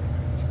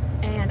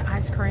and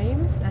ice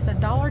creams. That's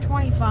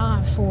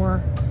 $1.25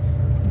 for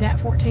that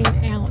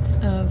 14-ounce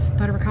of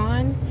butter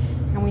pecan.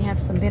 And we have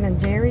some Ben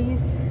 &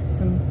 Jerry's,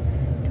 some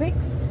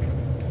Twix.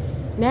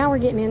 Now we're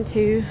getting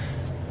into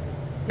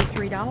the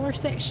 $3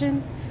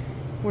 section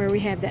where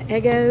we have the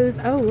Eggos.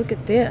 Oh, look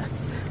at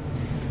this.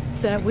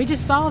 So we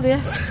just saw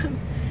this.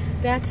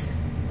 That's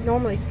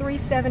normally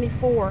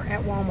 $3.74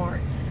 at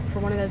Walmart for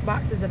one of those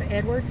boxes of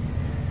Edwards.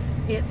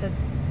 It's a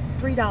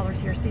 $3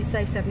 here, so you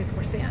save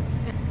 74 cents.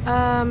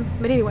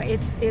 But anyway,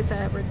 it's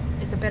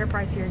a better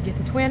price here. You get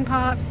the twin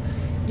pops.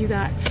 You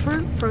got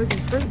fruit, frozen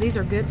fruit. These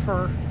are good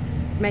for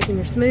making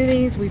your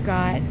smoothies. We've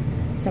got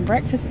some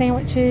breakfast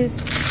sandwiches.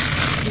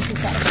 This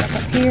has got stuff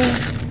up here.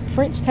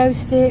 French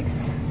toast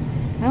sticks.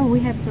 Oh, we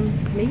have some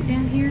meat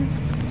down here.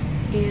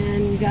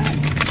 And you got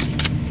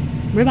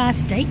ribeye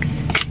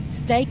steaks,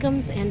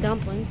 steakums, and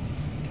dumplings.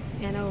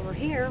 And over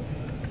here,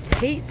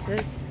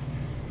 pizzas,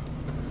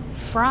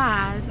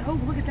 fries. Oh,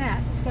 look at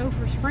that.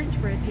 Stouffer's French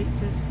bread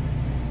pizzas.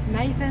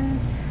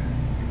 Nathan's,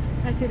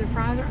 that's either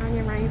fries or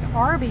onion rings.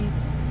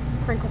 Arby's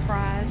crinkle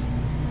fries.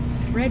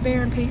 Red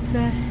Baron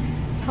pizza.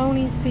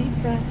 Tony's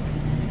pizza.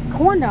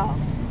 Corn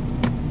dogs.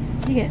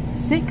 You get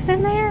 6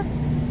 in there.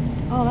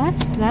 Oh,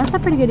 that's a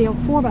pretty good deal.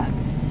 $4.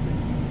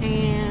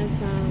 And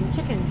some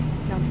chicken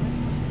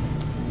dumplings.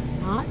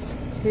 Not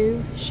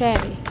too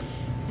shabby.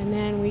 And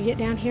then we get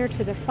down here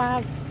to the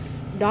 $5.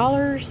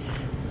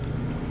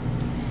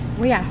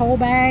 We got whole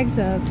bags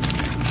of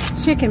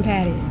chicken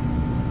patties.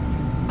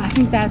 I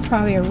think that's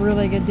probably a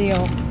really good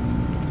deal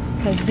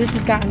because this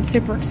has gotten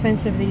super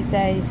expensive these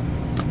days.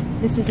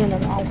 This is in the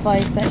wrong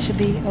place. That should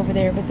be over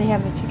there. But they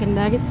have the chicken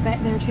nuggets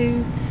back there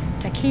too.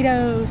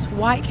 Taquitos,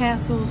 White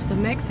Castles, the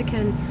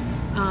Mexican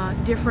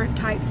different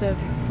types of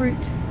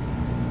fruit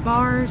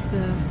bars,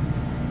 the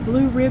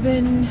blue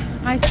ribbon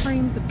ice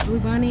creams, the blue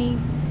bunny.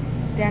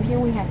 Down here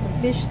we have some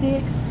fish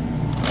sticks.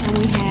 And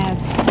we have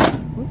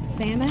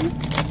salmon,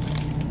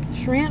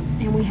 shrimp,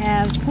 and we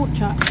have pork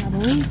chops, I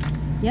believe.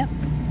 Yep.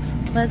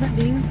 Pleasant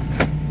View.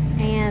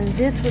 And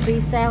this would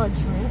be salad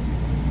shrimp.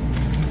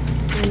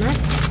 And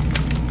that's,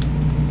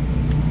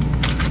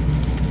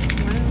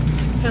 wow,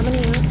 how many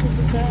ounces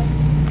is that?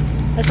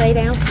 That's 8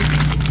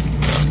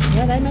 ounces.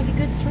 Yeah, they make a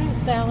good shrimp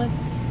salad.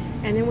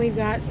 And then we've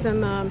got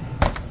some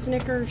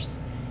Snickers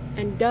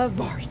and Dove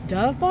bars.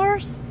 Dove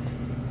bars?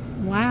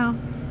 Wow.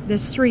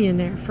 There's 3 in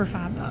there for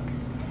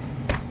 $5.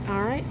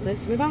 Alright,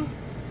 let's move on.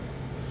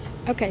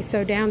 Okay,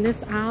 so down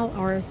this aisle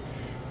are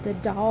the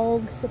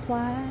dog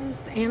supplies,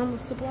 the animal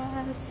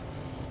supplies.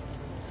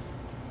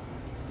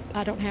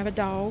 I don't have a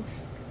dog.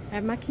 I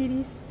have my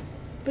kitties.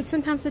 But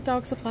sometimes the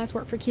dog supplies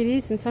work for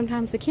kitties, and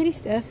sometimes the kitty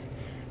stuff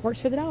works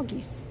for the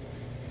doggies.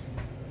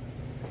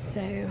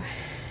 So,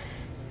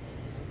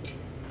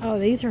 oh,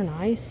 these are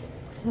nice.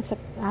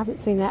 I haven't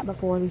seen that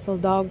before, these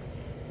little dog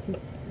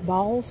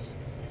balls.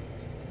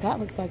 That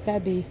looks like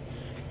that'd be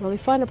really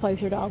fun to play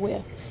with your dog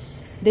with.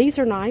 These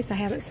are nice. I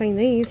haven't seen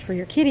these for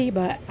your kitty,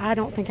 but I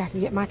don't think I could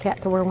get my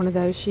cat to wear one of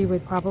those. She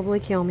would probably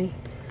kill me.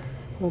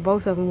 Well,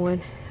 both of them would.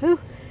 Ooh,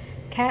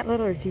 cat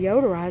litter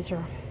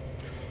deodorizer.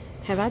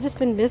 Have I just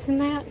been missing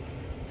that?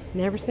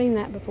 Never seen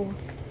that before.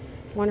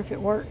 Wonder if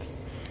it works.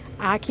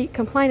 I keep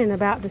complaining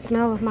about the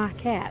smell of my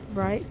cat,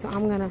 right? So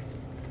I'm gonna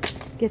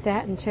get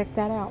that and check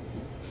that out.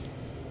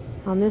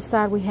 On this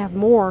side we have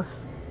more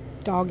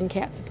dog and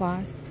cat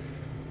supplies.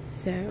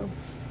 So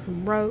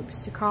from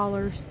ropes to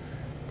collars,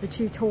 the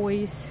chew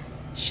toys,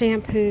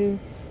 shampoo,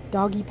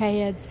 doggy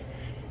pads,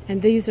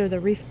 and these are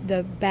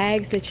the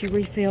bags that you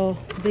refill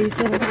these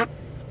little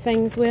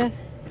things with,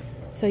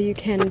 so you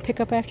can pick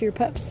up after your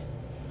pups.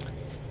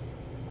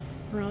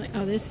 Really?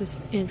 Oh, this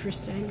is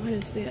interesting. What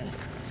is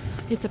this?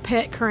 It's a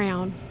pet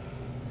crown.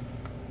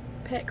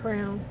 Pet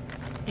crown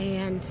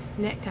and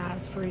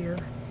neckties for your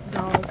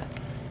dog.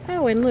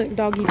 Oh, and look,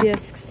 doggy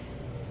discs.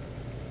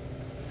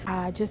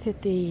 I just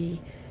hit the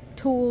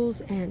tools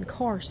and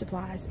car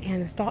supplies,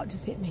 and a thought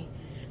just hit me.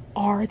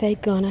 Are they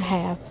gonna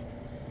have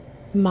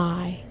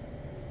my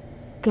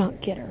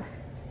gunk getter.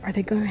 Are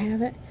they going to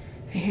have it?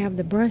 They have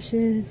the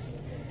brushes,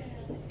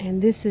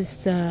 and this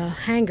is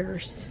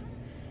hangers,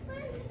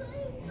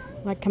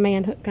 like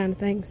command hook kind of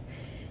things,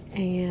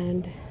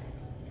 and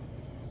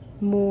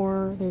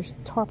more. There's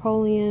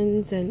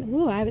tarpaulins, and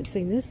ooh, I haven't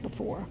seen this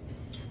before.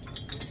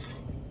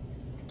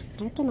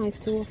 That's a nice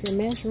tool if you're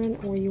measuring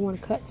or you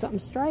want to cut something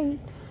straight.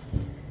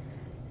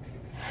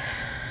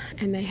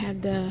 And they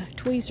have the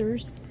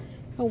tweezers.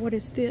 Oh, what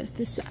is this?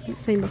 This I haven't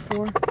seen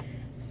before.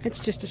 It's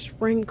just a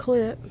spring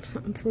clip.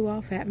 Something flew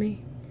off at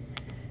me.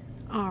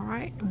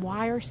 Alright,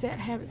 wire set.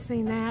 Haven't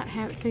seen that.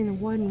 Haven't seen the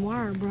wooden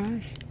wire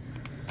brush.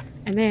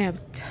 And they have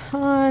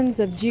tons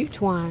of jute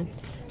twine.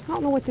 I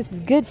don't know what this is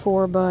good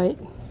for, but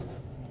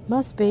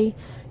must be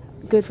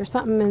good for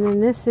something. And then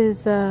this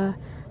is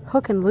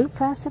hook and loop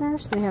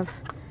fasteners. They have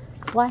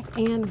black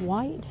and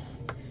white.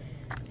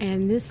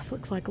 And this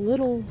looks like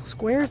little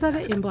squares of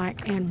it in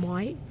black and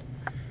white.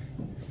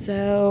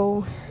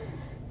 So,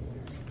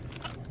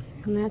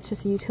 and that's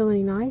just a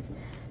utility knife.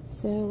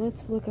 So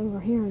let's look over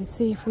here and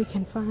see if we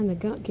can find the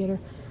gunk getter.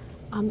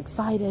 I'm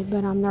excited,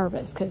 but I'm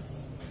nervous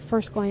because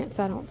first glance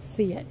I don't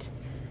see it.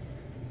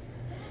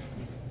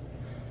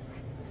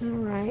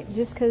 Alright,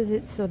 just because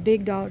it's a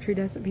big Dollar Tree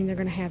doesn't mean they're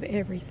going to have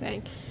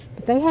everything.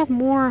 But they have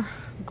more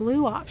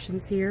glue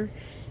options here.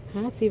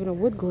 And that's even a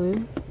wood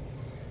glue.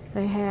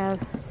 They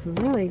have some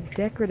really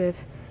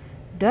decorative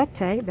duct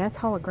tape. That's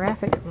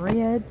holographic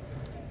red.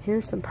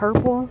 Here's some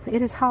purple.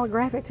 It is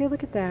holographic too.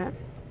 Look at that.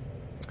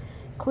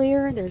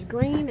 Clear. There's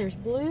green. There's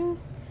blue.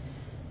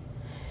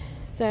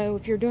 So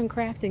if you're doing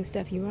crafting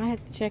stuff, you might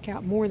have to check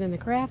out more than the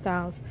craft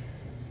aisles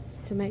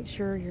to make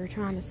sure you're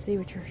trying to see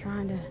what you're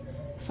trying to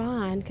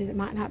find, because it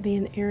might not be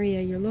in the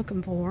area you're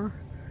looking for.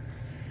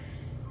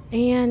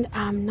 And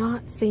I'm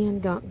not seeing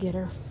gunk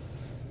getter.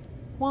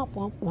 Womp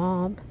womp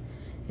womp.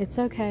 It's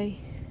okay.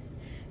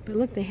 But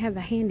look, they have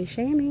the handy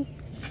chamois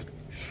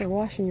for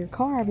washing your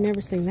car. I've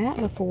never seen that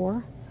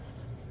before.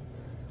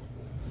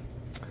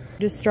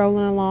 Just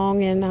strolling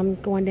along, and I'm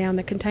going down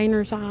the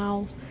containers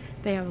aisles.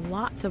 They have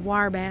lots of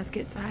wire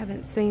baskets. I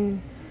haven't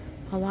seen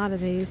a lot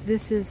of these.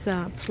 This is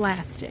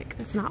plastic.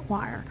 It's not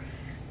wire,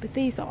 but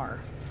these are.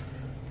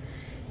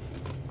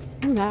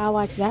 And I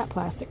like that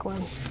plastic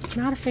one.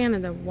 Not a fan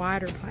of the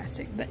wider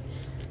plastic, but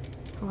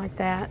I like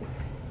that.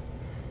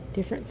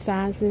 Different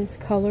sizes,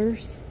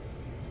 colors.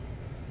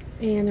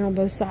 And they're on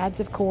both sides,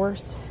 of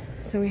course.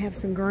 So we have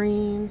some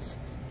greens,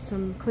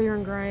 some clear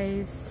and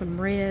grays, some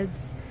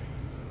reds,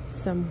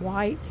 some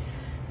whites,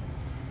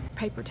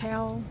 paper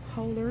towel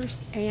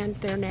holders, and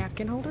their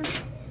napkin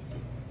holders.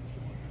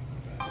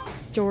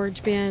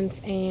 Storage bins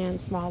and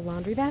small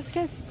laundry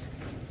baskets.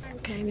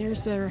 Okay, and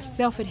there's their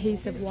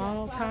self-adhesive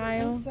wall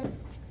tile.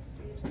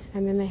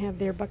 And then they have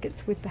their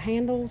buckets with the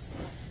handles,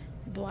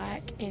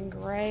 black and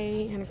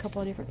gray, and a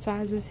couple of different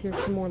sizes. Here's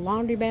some more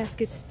laundry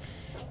baskets,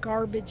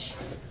 garbage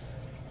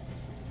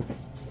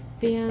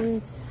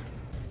bins,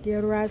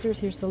 deodorizers.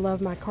 Here's the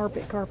Love My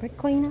Carpet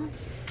cleaner.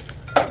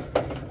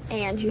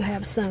 And you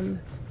have some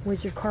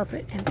Wizard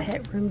Carpet and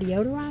Pet Room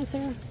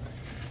deodorizer.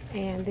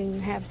 And then you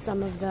have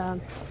some of the,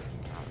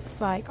 it's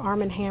like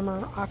Arm &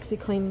 Hammer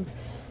OxyClean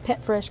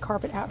Pet Fresh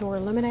Carpet Outdoor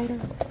Eliminator.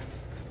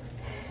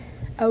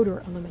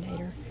 Odor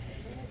Eliminator.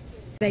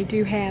 They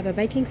do have a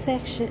baking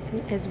section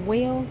as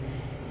well.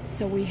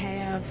 So we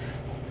have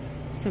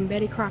some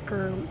Betty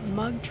Crocker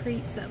mug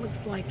treats that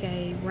looks like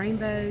a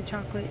rainbow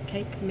chocolate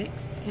cake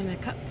mix in a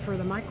cup for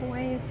the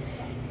microwave.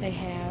 They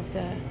have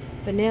the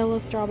vanilla,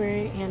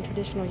 strawberry, and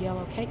traditional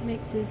yellow cake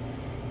mixes.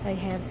 They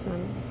have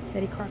some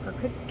Betty Crocker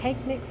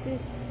cake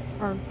mixes,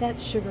 or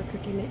that's sugar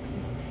cookie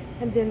mixes.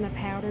 And then the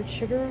powdered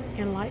sugar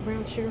and light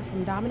brown sugar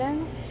from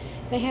Domino.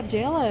 They have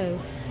Jell-O.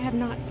 I have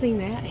not seen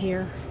that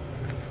here.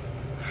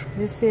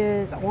 This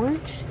is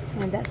orange,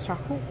 and that's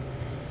chocolate.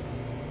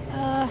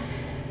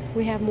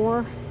 We have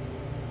more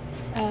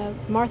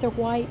Martha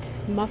White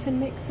muffin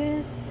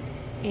mixes,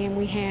 and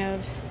we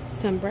have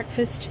some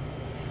breakfast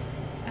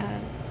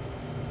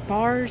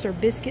bars or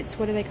biscuits.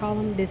 What do they call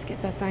them?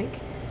 Biscuits, I think.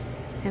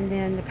 And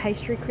then the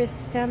pastry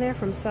crisps down there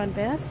from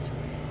Sunbest.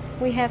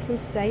 We have some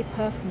Stay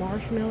Puft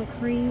marshmallow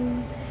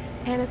cream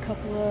and a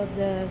couple of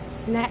the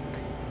snack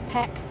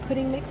pack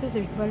pudding mixes.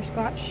 There's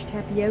butterscotch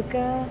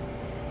tapioca.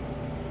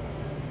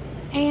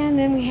 And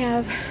then we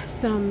have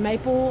some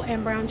maple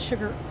and brown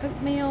sugar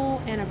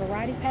oatmeal and a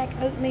variety pack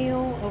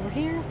oatmeal over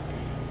here.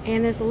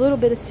 And there's a little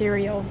bit of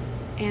cereal.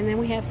 And then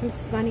we have some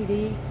Sunny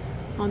D.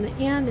 On the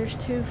end, there's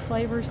two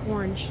flavors,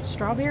 orange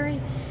strawberry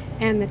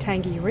and the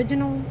tangy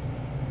original.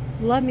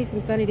 Love me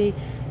some Sunny D,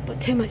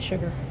 but too much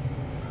sugar.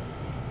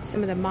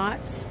 Some of the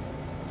Mott's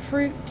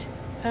fruit,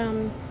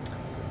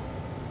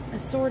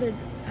 assorted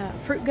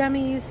fruit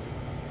gummies,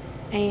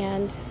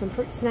 and some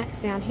fruit snacks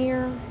down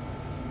here.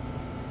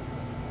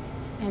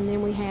 And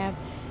then we have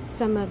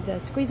some of the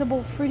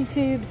squeezable fruity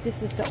tubes.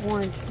 This is the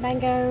orange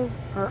mango,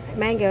 or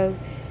mango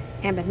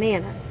and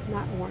banana,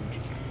 not orange.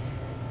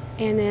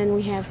 And then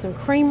we have some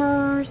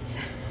creamers,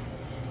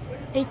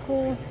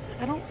 equal.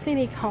 I don't see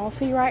any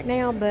coffee right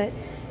now, but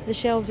The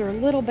shelves are a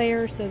little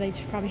bare, so they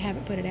probably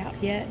haven't put it out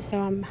yet. So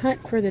I'm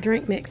hunting for the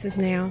drink mixes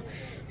now.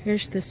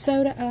 Here's the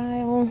soda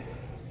aisle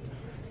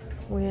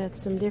with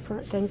some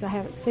different things I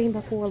haven't seen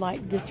before,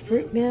 like this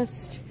fruit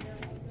mist.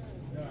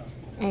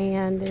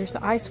 And there's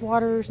the ice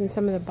waters and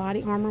some of the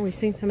body armor. We've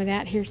seen some of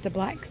that. Here's the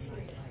Black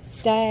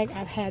Stag.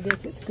 I've had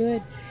this. It's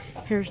good.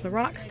 Here's the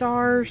Rock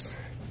Stars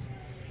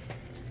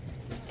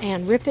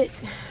and Rip It.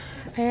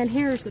 And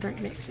here's the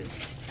drink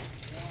mixes.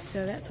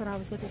 So that's what I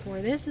was looking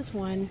for. This is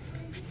one.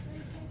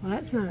 Well,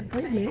 that's not a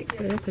drink mix,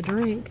 but it's a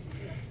drink.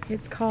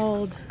 It's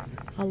called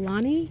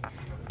Alani.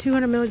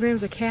 200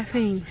 milligrams of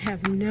caffeine.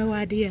 Have no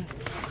idea.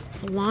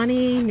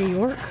 Alani, New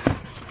York.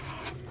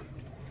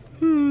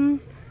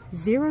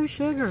 Zero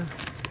sugar.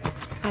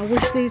 I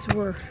wish these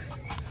were...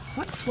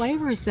 What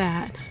flavor is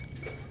that?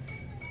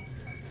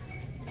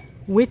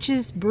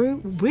 Witch's Brew?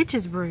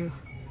 Witch's Brew.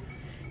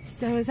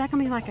 So is that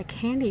going to be like a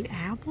candied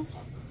apple?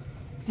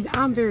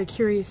 I'm very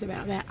curious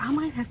about that. I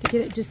might have to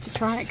get it just to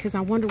try it because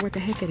I wonder what the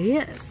heck it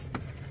is.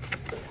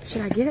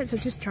 Should I get it to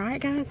just try it,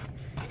 guys?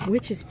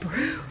 Witch's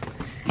Brew.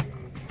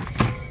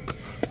 I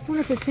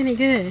wonder if it's any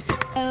good.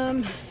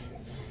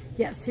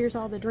 Yes, here's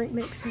all the drink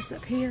mixes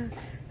up here.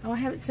 Oh, I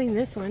haven't seen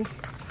this one.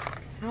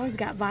 I always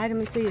got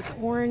vitamin C. It's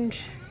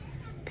orange,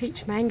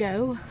 peach,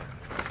 mango.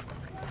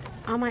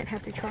 I might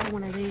have to try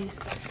one of these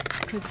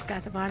because it's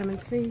got the vitamin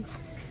C.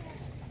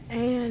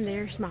 And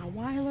there's my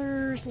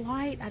Weiler's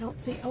Light. I don't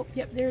see, oh,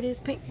 yep, there it is,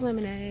 pink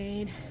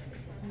lemonade.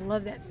 I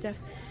love that stuff.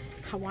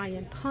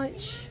 Hawaiian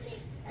Punch,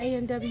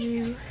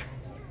 A&W,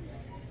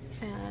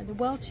 the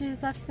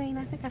Welch's I've seen.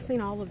 I think I've seen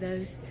all of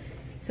those.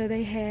 So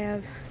they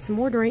have some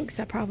more drinks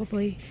I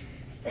probably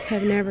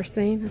have never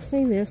seen. I've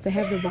seen this. They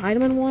have the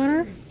vitamin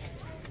water.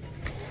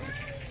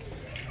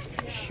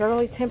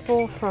 Shirley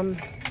Temple from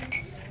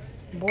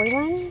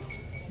Bottling.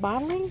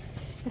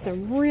 There's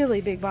some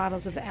really big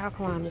bottles of the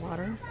alkaline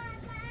water.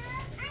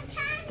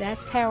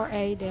 That's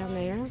Powerade down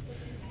there.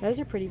 Those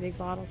are pretty big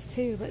bottles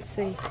too. Let's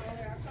see.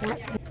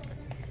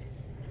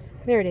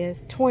 There it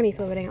is, 20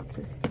 fluid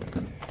ounces.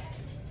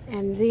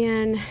 And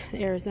then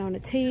the Arizona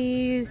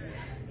Teas.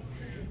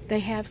 They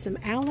have some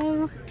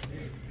aloe.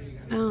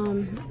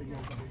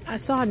 I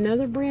saw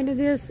another brand of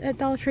this at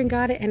Dollar Tree and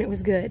got it, and it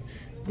was good.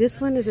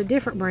 This one is a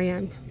different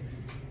brand,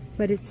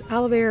 but it's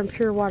aloe vera and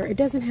pure water. It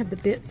doesn't have the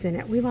bits in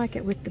it. We like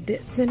it with the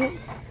bits in it.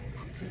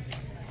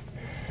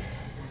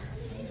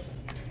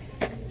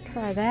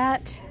 Try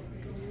that.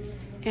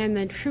 And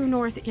the True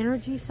North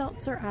Energy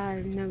Seltzer,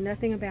 I know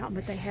nothing about,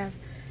 but they have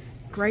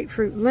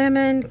grapefruit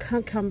lemon,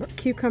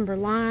 cucumber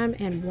lime,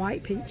 and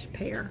white peach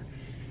pear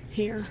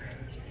here.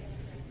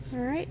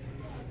 Alright.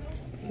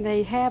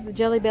 They have the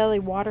Jelly Belly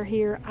water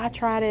here. I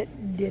tried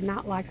it, did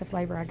not like the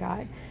flavor I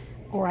got.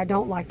 Or I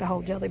don't like the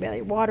whole Jelly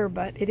Belly water,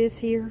 but it is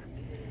here.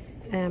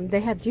 They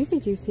have Juicy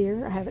Juice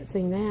here. I haven't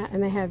seen that.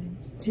 And they have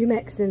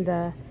Jumex in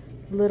the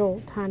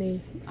little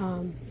tiny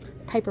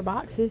paper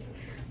boxes.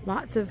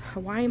 Lots of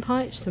Hawaiian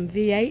Punch, some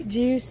V8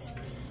 juice.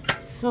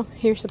 Oh,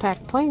 here's the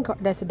pack of playing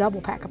cards. That's a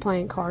double pack of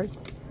playing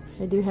cards.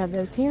 They do have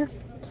those here.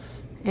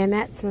 And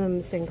that's some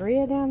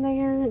sangria down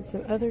there and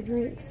some other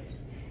drinks.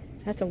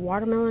 That's a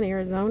watermelon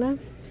Arizona.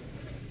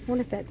 I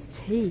wonder if that's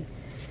tea.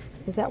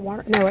 Is that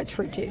water? No, it's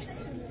fruit juice.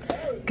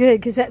 Good,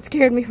 because that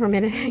scared me for a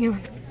minute. Hang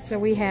on. So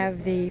we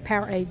have the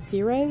Powerade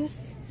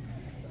Zeros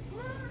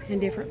in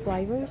different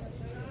flavors.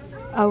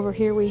 Over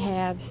here we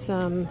have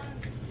some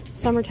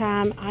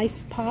summertime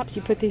ice pops.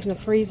 You put these in the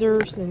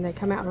freezers and they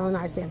come out really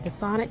nice. They have the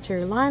Sonic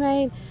Cherry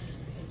Limeade,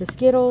 the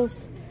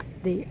Skittles,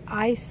 the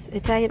ice,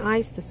 Italian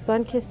Ice, the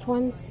Sun-Kissed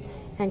ones,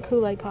 and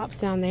Kool-Aid Pops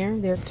down there.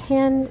 They're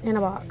 10 in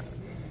a box.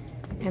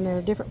 And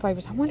they're different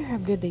flavors. I wonder how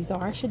good these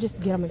are. I should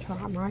just get them and try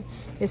them, right?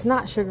 It's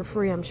not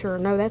sugar-free, I'm sure.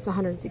 No, that's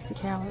 160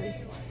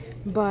 calories.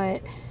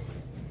 But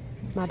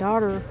my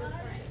daughter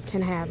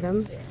can have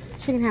them.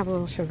 She can have a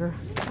little sugar.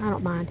 I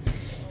don't mind.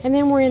 And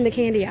then we're in the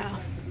candy aisle.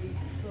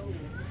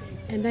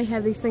 And they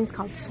have these things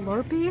called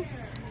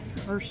Slurpees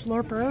or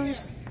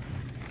Slurpers.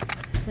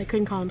 They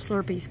couldn't call them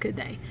Slurpees, could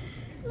they?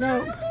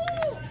 No.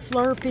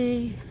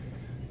 Slurpee.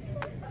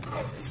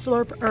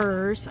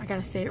 Slurpers. I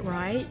gotta say it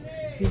right.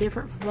 In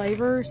different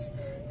flavors.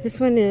 This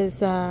one is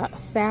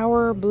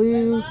sour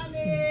blue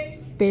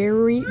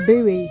berry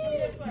buoy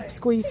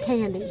squeezed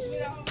candy.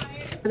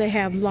 They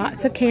have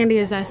lots of candy,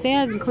 as I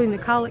said, including the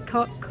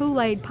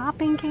Kool-Aid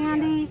popping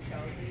candy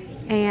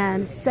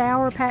and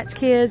Sour Patch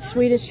Kids,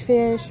 Swedish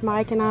Fish,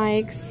 Mike and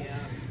Ike's,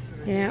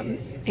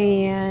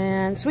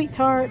 and Sweet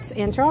Tarts,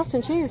 and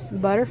Charleston Cheers,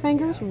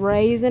 Butterfingers,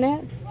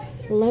 Raisinets,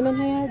 Lemon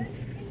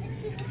Heads.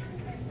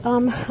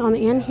 On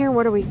the end here,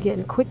 what are we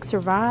getting? Quick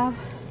Survive.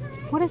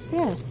 What is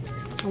this?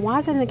 And why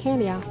is it in the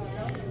candy aisle?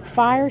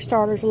 Fire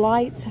starters,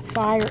 lights,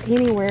 fire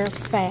anywhere,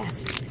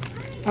 fast.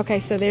 Okay,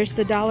 so there's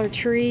the Dollar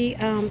Tree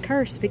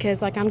curse,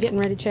 because like I'm getting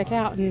ready to check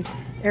out and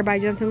everybody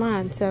jumped in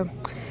line. So,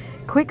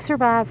 Quick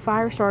Survive,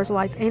 fire starters,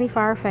 lights,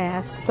 anti-fire,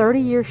 fast,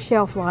 30-year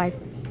shelf life.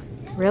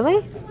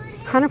 Really?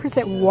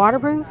 100%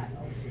 waterproof,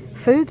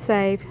 food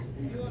safe,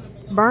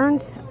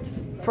 burns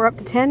for up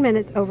to 10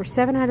 minutes over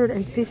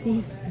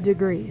 750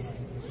 degrees.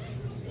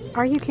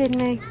 Are you kidding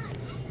me?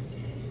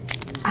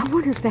 I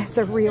wonder if that's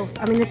a real,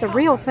 I mean, it's a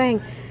real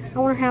thing. I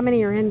wonder how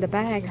many are in the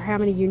bag or how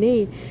many you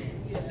need.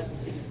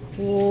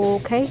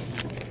 Okay.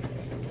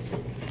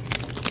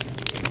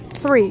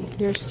 3.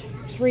 There's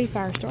 3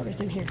 fire starters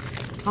in here.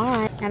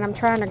 Alright, and I'm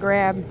trying to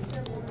grab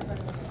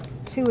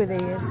 2 of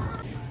these.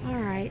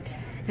 Alright,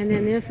 and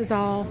then this is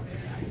all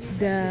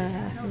the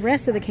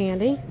rest of the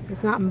candy.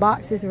 It's not in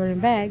boxes or in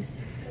bags.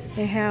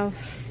 They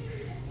have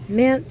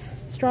mints,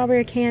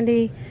 strawberry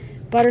candy,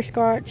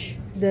 butterscotch,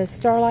 the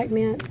Starlight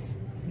mints,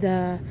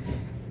 the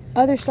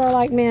other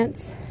Starlight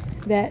mints,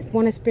 that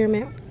one is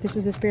spearmint. This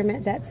is the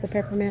spearmint, that's the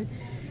peppermint.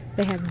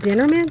 They have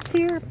dinner mints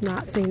here,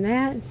 not seen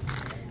that.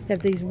 They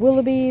have these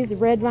Willoughbys,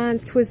 red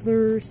vines,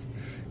 Twizzlers,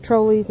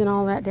 Trolleys, and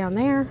all that down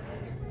there.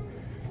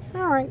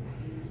 Alright,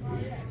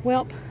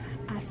 well,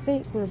 I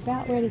think we're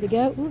about ready to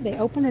go. Ooh, they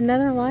opened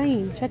another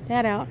lane. Check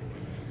that out.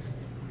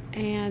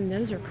 And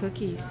those are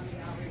cookies.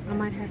 I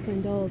might have to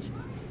indulge.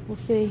 We'll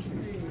see.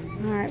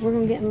 Alright, we're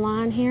going to get in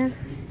line here.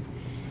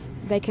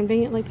 They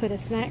conveniently put a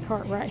snack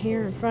cart right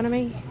here in front of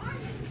me,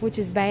 which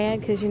is bad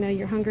because, you know,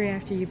 you're hungry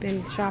after you've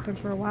been shopping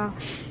for a while.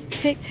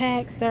 Tic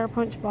Tacs, Sour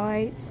Punch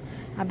Bites.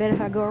 I bet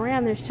if I go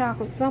around, there's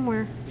chocolate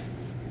somewhere.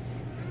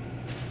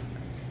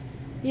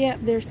 Yep,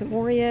 there's some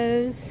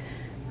Oreos.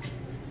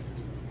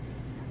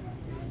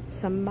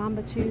 Some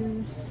Mamba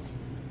Chews.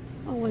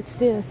 Oh, what's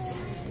this?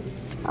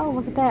 Oh,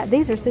 look at that.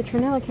 These are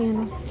citronella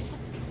candles.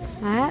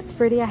 That's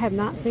pretty. I have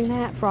not seen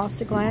that.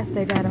 Frosted glass.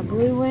 They've got a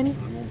blue one,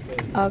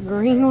 a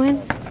green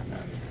one,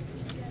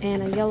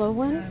 and a yellow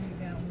one.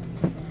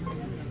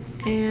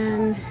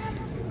 And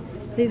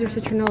these are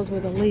citronellas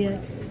with a lid.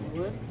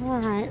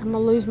 Alright, I'm going to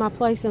lose my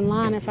place in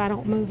line if I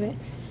don't move it.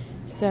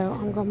 So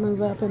I'm going to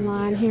move up in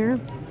line here.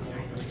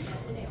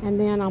 And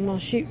then I'm going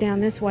to shoot down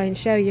this way and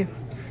show you.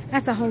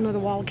 That's a whole nother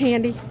wall of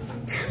candy.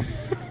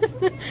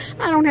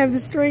 I don't have the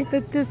strength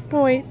at this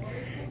point.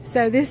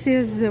 So this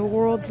is the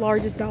world's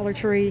largest Dollar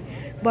Tree,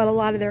 but a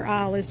lot of their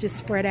aisle is just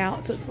spread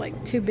out. So it's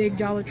like 2 big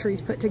Dollar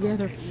Trees put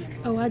together.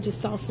 Oh, I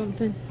just saw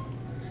something.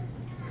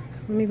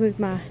 Let me move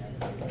my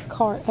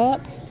cart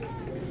up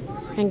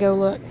and go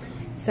look.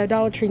 So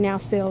Dollar Tree now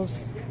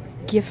sells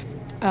gift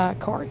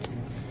cards.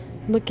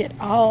 Look at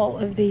all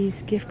of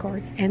these gift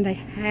cards, and they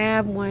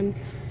have one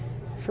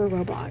for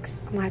Roblox.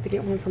 I'm gonna have to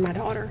get one for my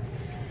daughter.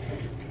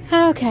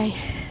 Okay,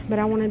 but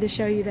I wanted to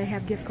show you they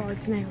have gift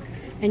cards now,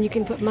 and you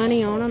can put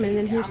money on them. And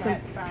then here's some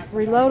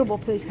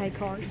reloadable prepaid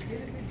cards,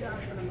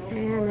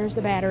 and there's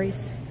the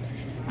batteries.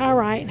 All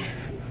right,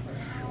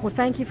 well,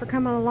 thank you for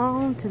coming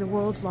along to the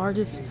world's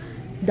largest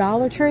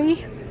Dollar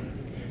Tree,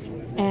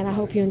 and I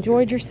hope you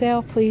enjoyed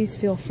yourself. Please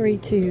feel free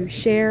to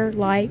share,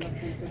 like,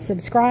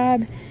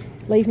 subscribe,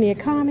 leave me a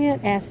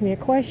comment, ask me a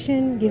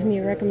question, give me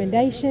a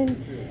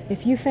recommendation.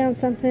 If you found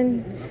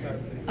something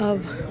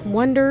of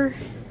wonder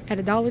at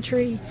a Dollar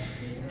Tree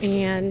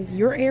and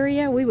your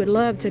area, we would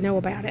love to know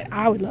about it.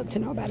 I would love to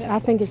know about it. I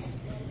think it's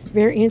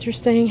very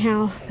interesting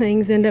how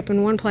things end up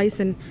in one place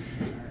and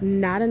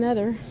not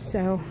another.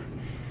 So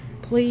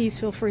please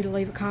feel free to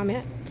leave a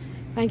comment.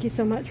 Thank you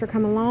so much for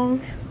coming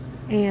along,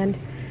 and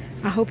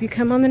I hope you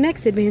come on the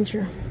next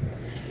adventure.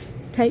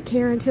 Take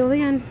care until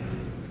then.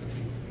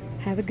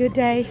 Have a good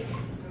day.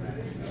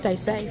 Stay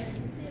safe.